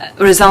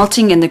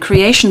 resulting in the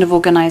creation of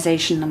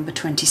organization number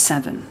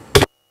 27.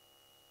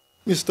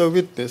 Mr.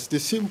 Witness, the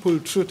simple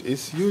truth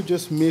is you're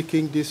just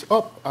making this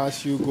up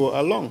as you go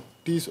along.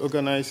 These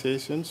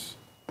organizations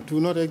do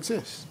not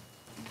exist.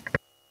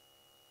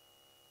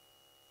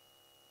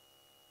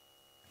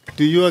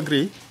 Do you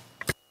agree?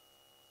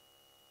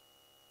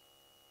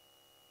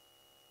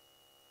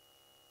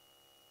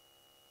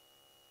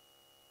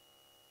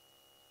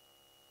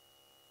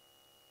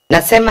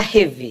 Nasema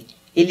hivi,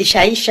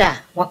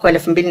 ilishaisha mwaka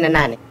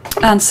 2008.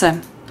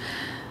 Answer.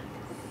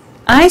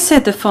 I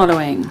said the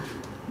following.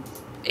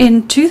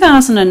 In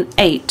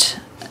 2008,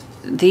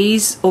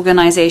 these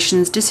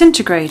organizations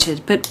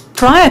disintegrated, but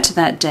prior to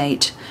that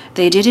date,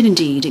 they did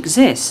indeed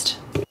exist.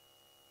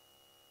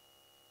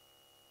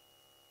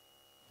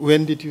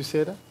 When did you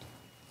say that?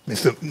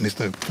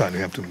 Mr. Khan, you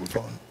have to move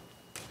on.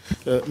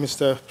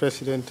 Mr.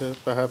 President,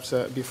 perhaps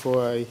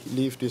before I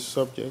leave this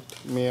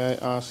subject, may I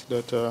ask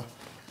that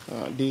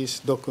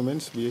these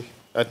documents be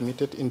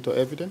admitted into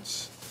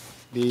evidence?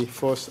 The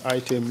first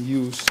item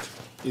used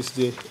is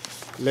the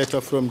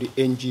letter from the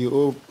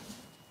NGO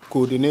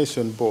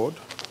Coordination Board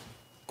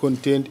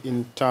contained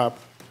in tab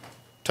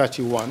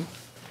 31.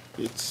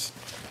 It's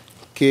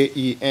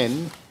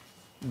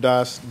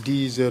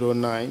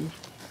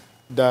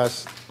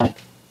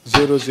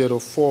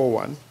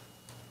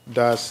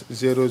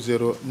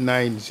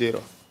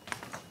KEN-D09-0041-0090.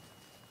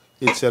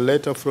 It's a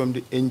letter from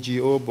the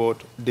NGO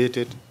Board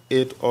dated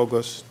 8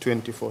 August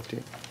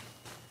 2014.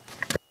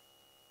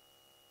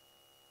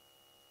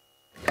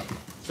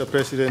 Mr.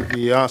 President,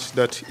 we ask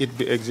that it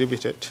be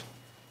exhibited,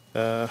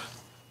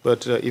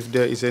 but if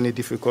there is any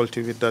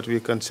difficulty with that, we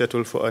can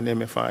settle for an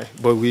MFI.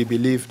 But we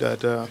believe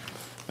that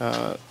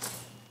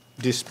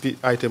this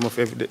item of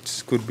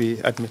evidence could be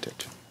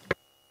admitted.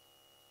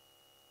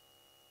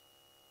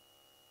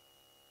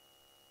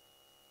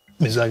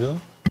 Ms.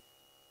 Ago?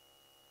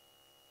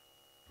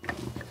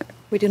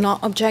 We do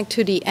not object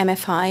to the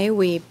MFI.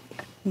 We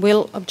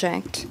will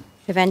object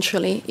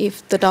eventually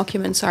if the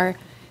documents are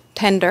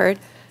tendered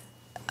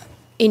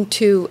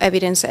into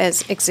evidence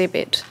as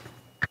exhibit.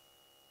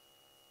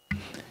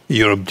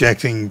 You're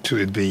objecting to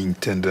it being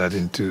tendered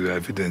into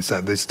evidence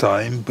at this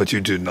time, but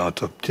you do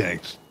not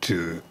object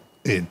to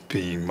it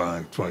being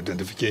marked for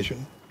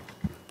identification?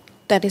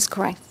 That is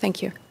correct.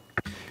 Thank you.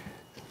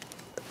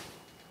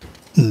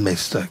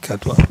 Mr.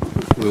 Katwa?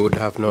 We would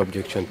have no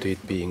objection to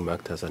it being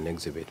marked as an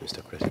exhibit,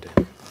 Mr. President.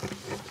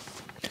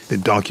 The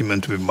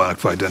document will be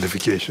marked for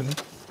identification?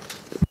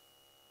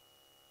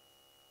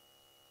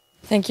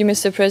 Thank you,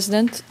 Mr.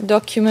 President.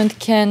 Document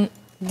CAN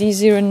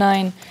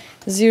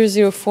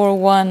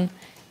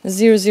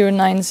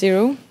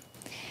D09-0041-0090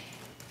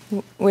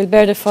 will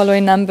bear the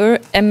following number,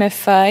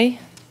 MFI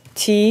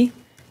T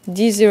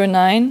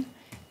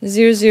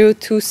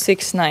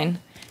D09-00269,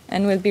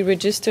 and will be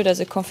registered as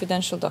a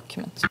confidential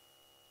document.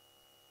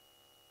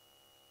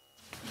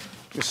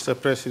 Mr.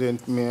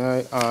 President, may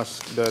I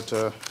ask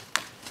that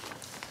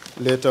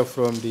letter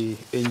from the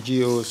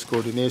NGO's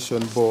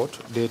Coordination Board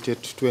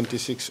dated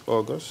 26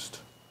 August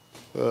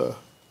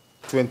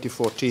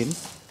 2014,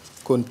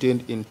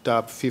 contained in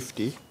tab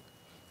 50,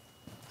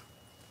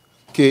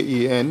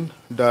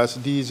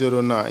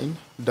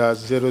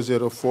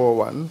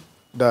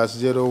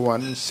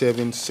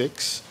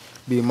 KEN-D09-0041-0176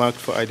 be marked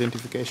for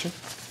identification.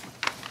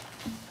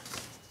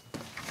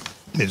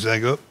 Ms.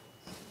 Ago?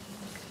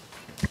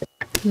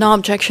 No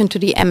objection to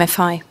the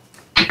MFI.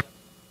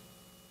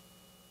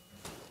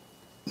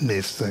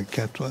 Mr.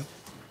 Ketwa?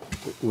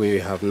 We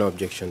have no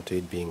objection to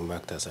it being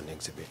marked as an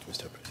exhibit,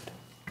 Mr. President.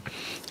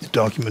 The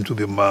document will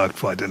be marked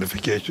for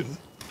identification.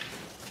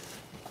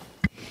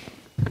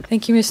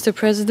 Thank you, Mr.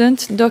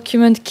 President.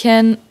 Document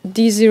KEN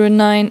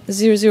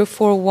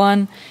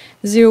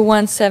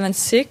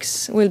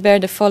D09-0041-0176 will bear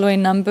the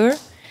following number: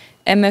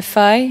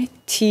 MFI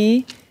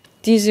T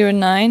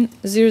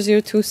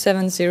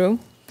D09-00270,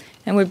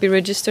 and will be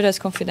registered as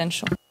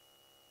confidential.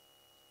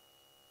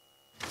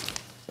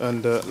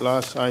 And the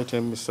last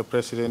item, Mr.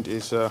 President,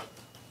 is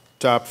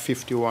tab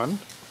 51,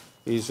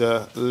 is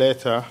a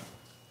letter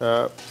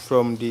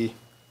from the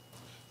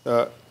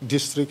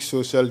District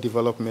Social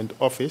Development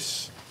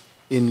Office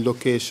in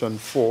location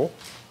 4,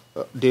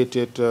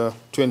 dated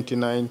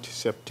 29th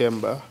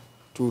September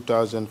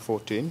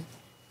 2014.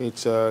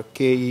 It's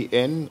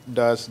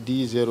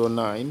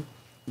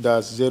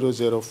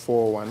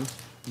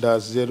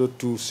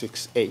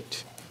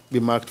KEN-D09-0041-0268. Be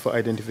marked for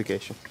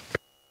identification.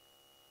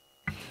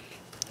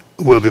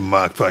 Will be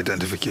marked for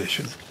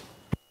identification.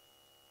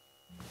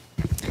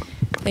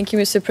 Thank you,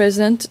 Mr.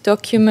 President.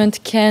 Document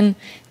KEN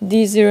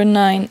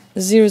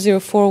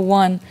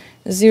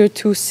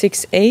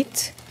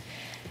D09-0041-0268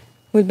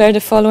 will bear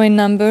the following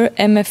number: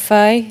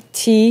 MFI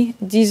T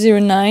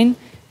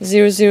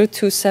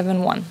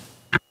D09-00271.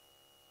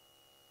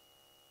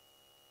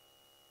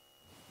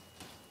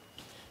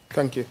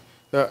 Thank you.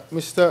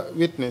 Mr.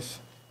 Witness,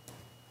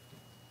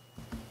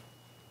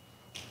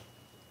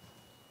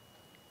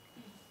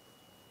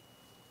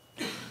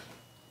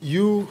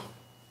 you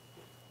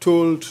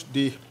told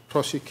the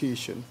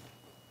prosecution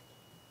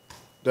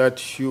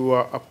that you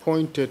were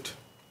appointed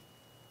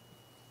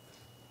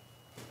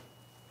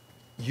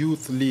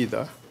youth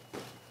leader.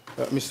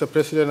 Mr.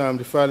 President, I'm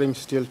referring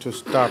still to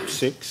tab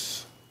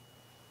 6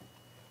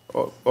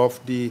 of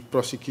the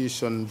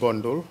prosecution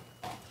bundle,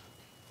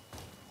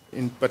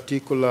 in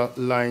particular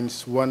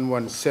lines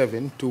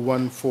 117 to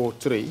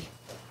 143.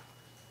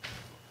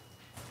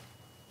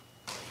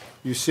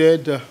 You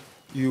said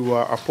you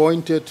were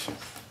appointed.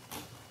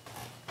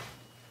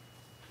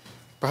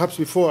 Perhaps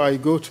before I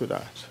go to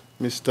that,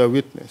 Mr.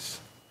 Witness,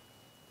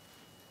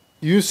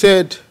 you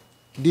said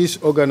these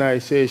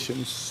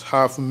organizations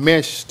have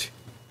meshed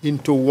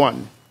into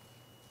one.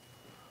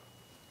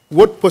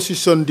 What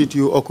position did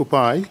you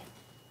occupy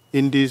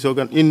in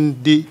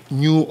the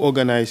new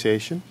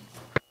organization?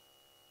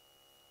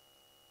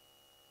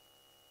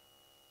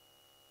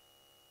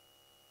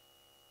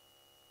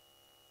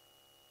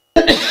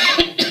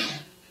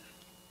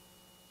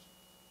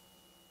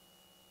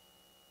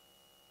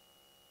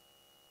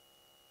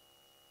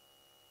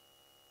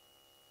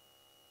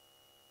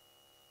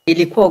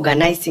 Ilikuwa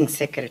organizing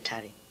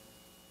secretary.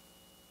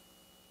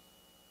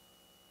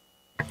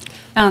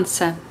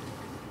 Answer.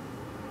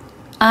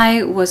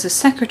 I was a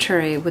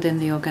secretary within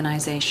the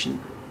organization.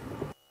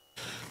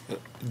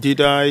 Did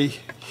I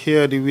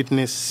hear the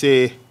witness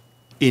say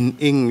in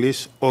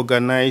English,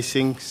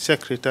 organizing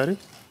secretary?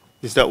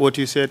 Is that what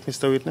you said,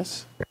 Mr.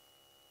 Witness?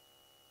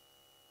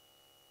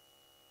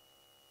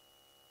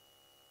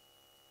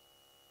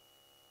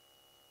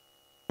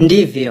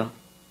 Ndivyo.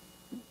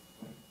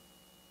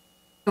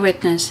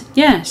 Witness,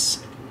 yes.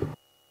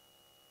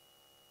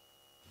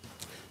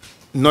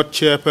 Not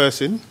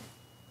chairperson,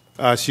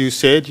 as you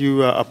said you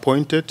were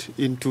appointed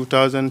in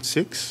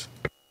 2006?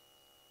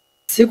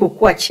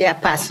 Sikukuwa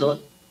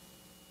chairperson.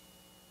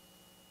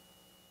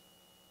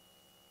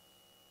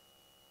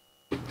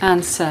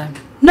 Answer.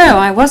 No,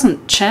 I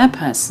wasn't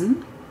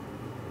chairperson.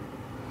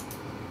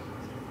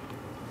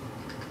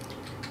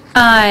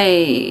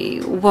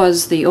 I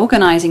was the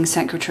organizing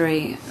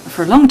secretary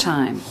for a long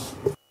time.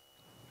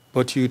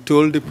 But you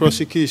told the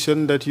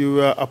prosecution that you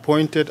were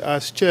appointed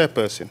as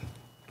chairperson.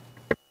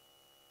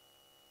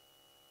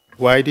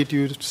 Why did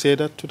you say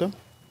that to them?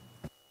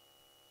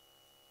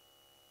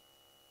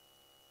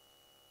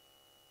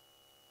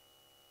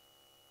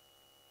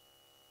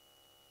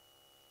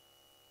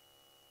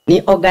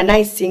 Ni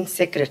organizing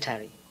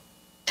secretary.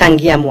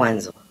 Tangia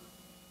mwanzo.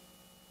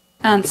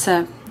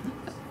 Answer.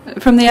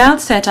 From the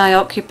outset, I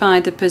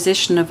occupied the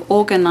position of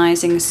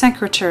organizing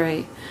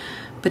secretary.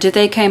 But if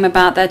they came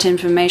about that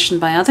information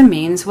by other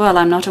means, well,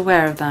 I'm not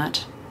aware of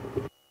that.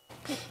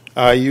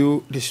 Are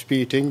you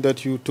disputing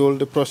that you told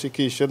the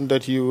prosecution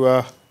that you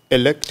were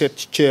elected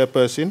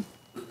chairperson?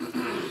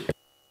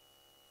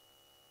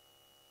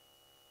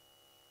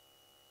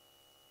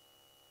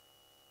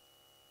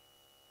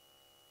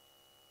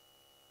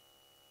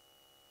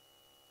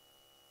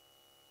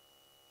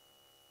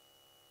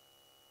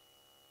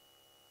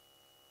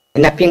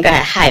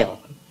 Napinga hayo.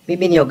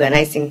 Mimi ni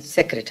organizing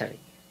secretary.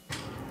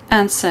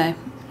 Answer.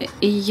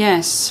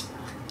 Yes.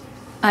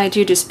 I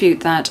do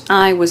dispute that.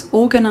 I was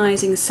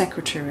organizing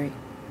secretary.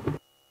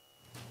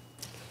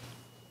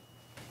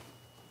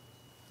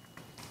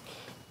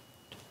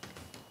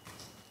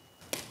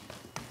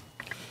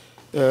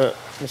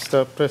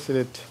 Mr.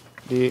 President,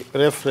 the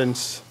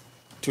reference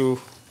to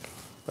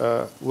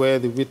where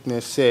the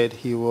witness said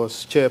he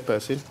was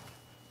chairperson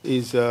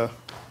is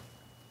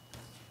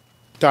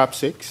tab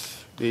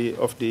 6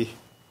 of the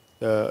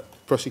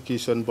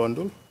prosecution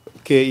bundle,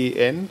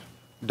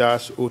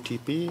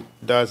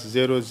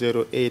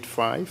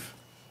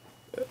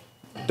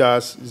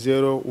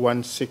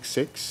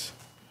 KEN-OTP-0085-0166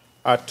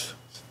 at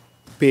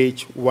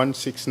page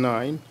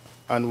 169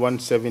 and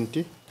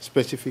 170,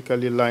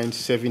 specifically lines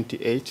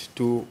 78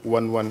 to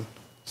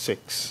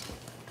 116.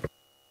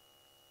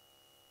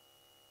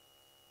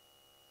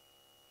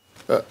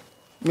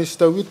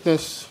 Mr.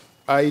 Witness,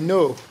 I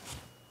know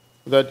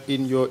that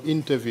in your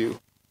interview,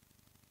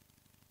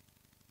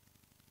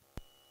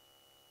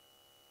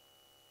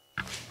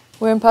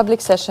 we're in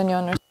public session, Your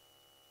Honor.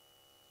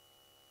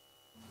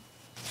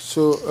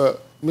 So,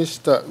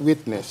 Mr.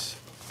 Witness,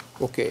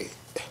 okay,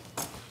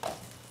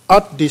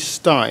 at this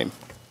time,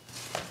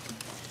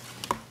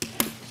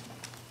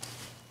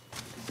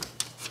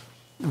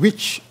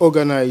 which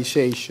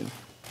organization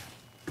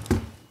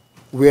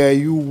were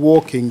you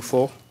working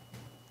for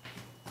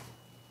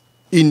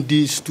in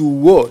these 2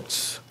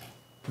 wards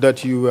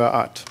that you were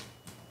at?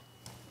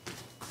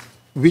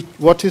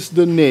 What is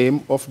the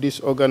name of this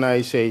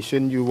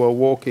organization you were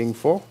working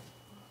for,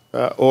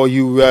 or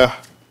you were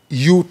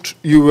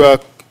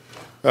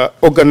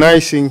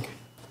organizing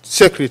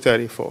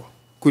secretary for?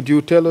 Could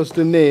you tell us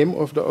the name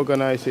of the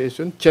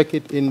organization? Check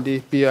it in the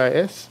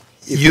PIS.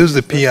 Use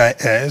the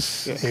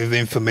PIS if the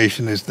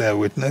information is there,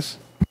 witness.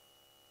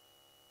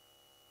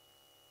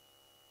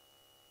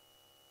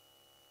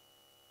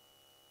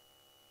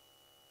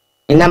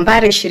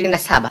 Nambari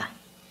 27.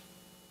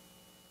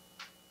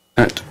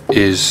 That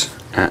is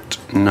at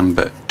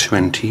number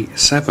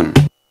 27.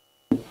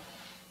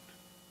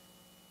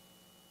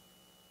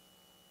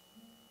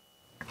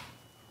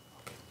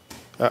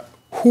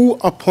 Who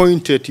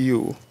appointed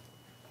you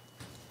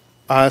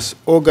as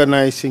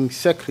organizing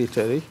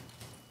secretary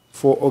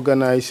for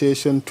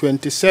Organization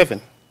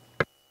 27?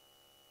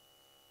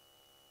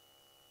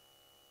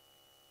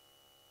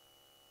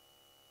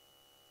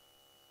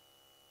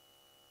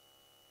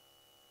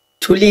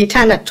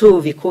 Tuliitana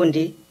tu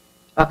vikundi,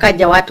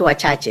 wakaja watu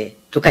wachache.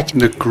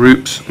 The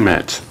groups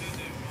met,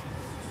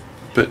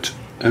 but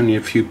only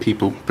a few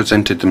people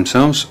presented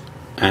themselves,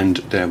 and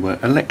there were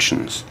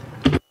elections.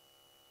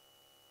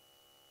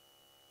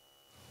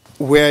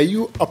 Were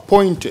you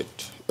appointed,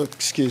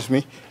 excuse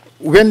me,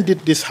 when did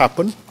this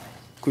happen?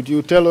 Could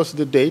you tell us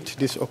the date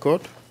this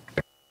occurred?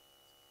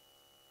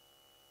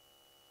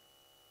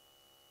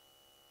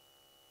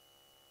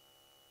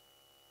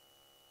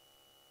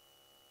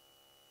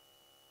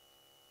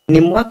 Ni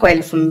mwaka wa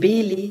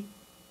 2000.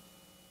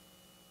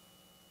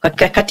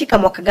 Katika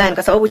mwaka gani?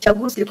 Kwa sababu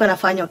uchaguzi ulikuwa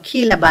unafanywa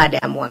kila baada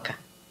ya mwaka.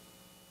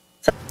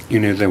 You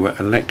know, there were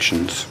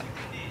elections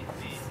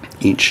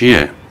each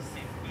year,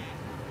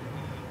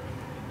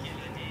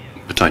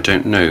 but I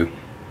don't know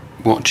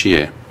what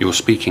year you're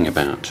speaking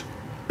about.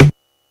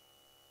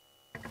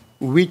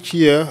 Which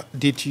year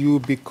did you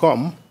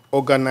become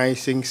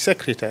organizing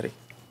secretary?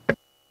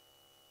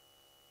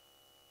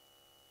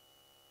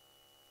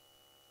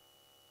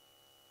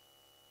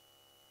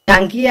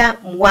 Tangia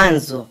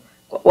mwanzo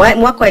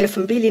mwaka wa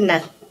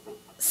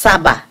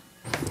 2007.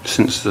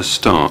 Since the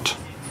start,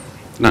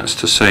 that's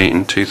to say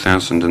in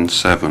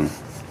 2007,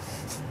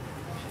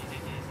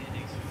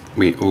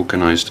 we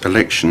organized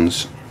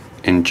elections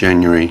in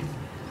January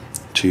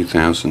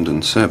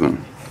 2007.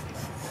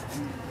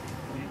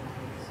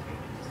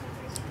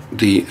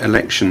 The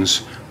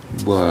elections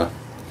were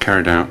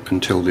carried out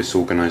until this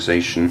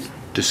organization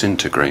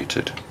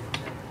disintegrated.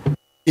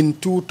 In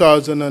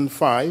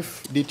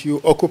 2005, did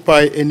you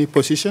occupy any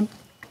position?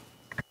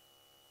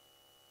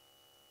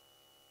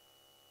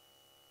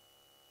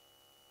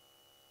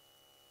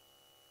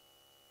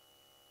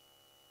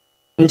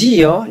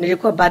 Ndiyo,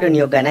 nilikuwa bado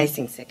ni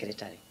organizing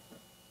secretary.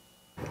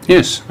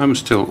 Yes, I was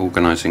still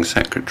organizing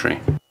secretary.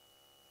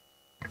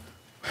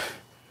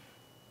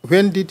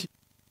 When did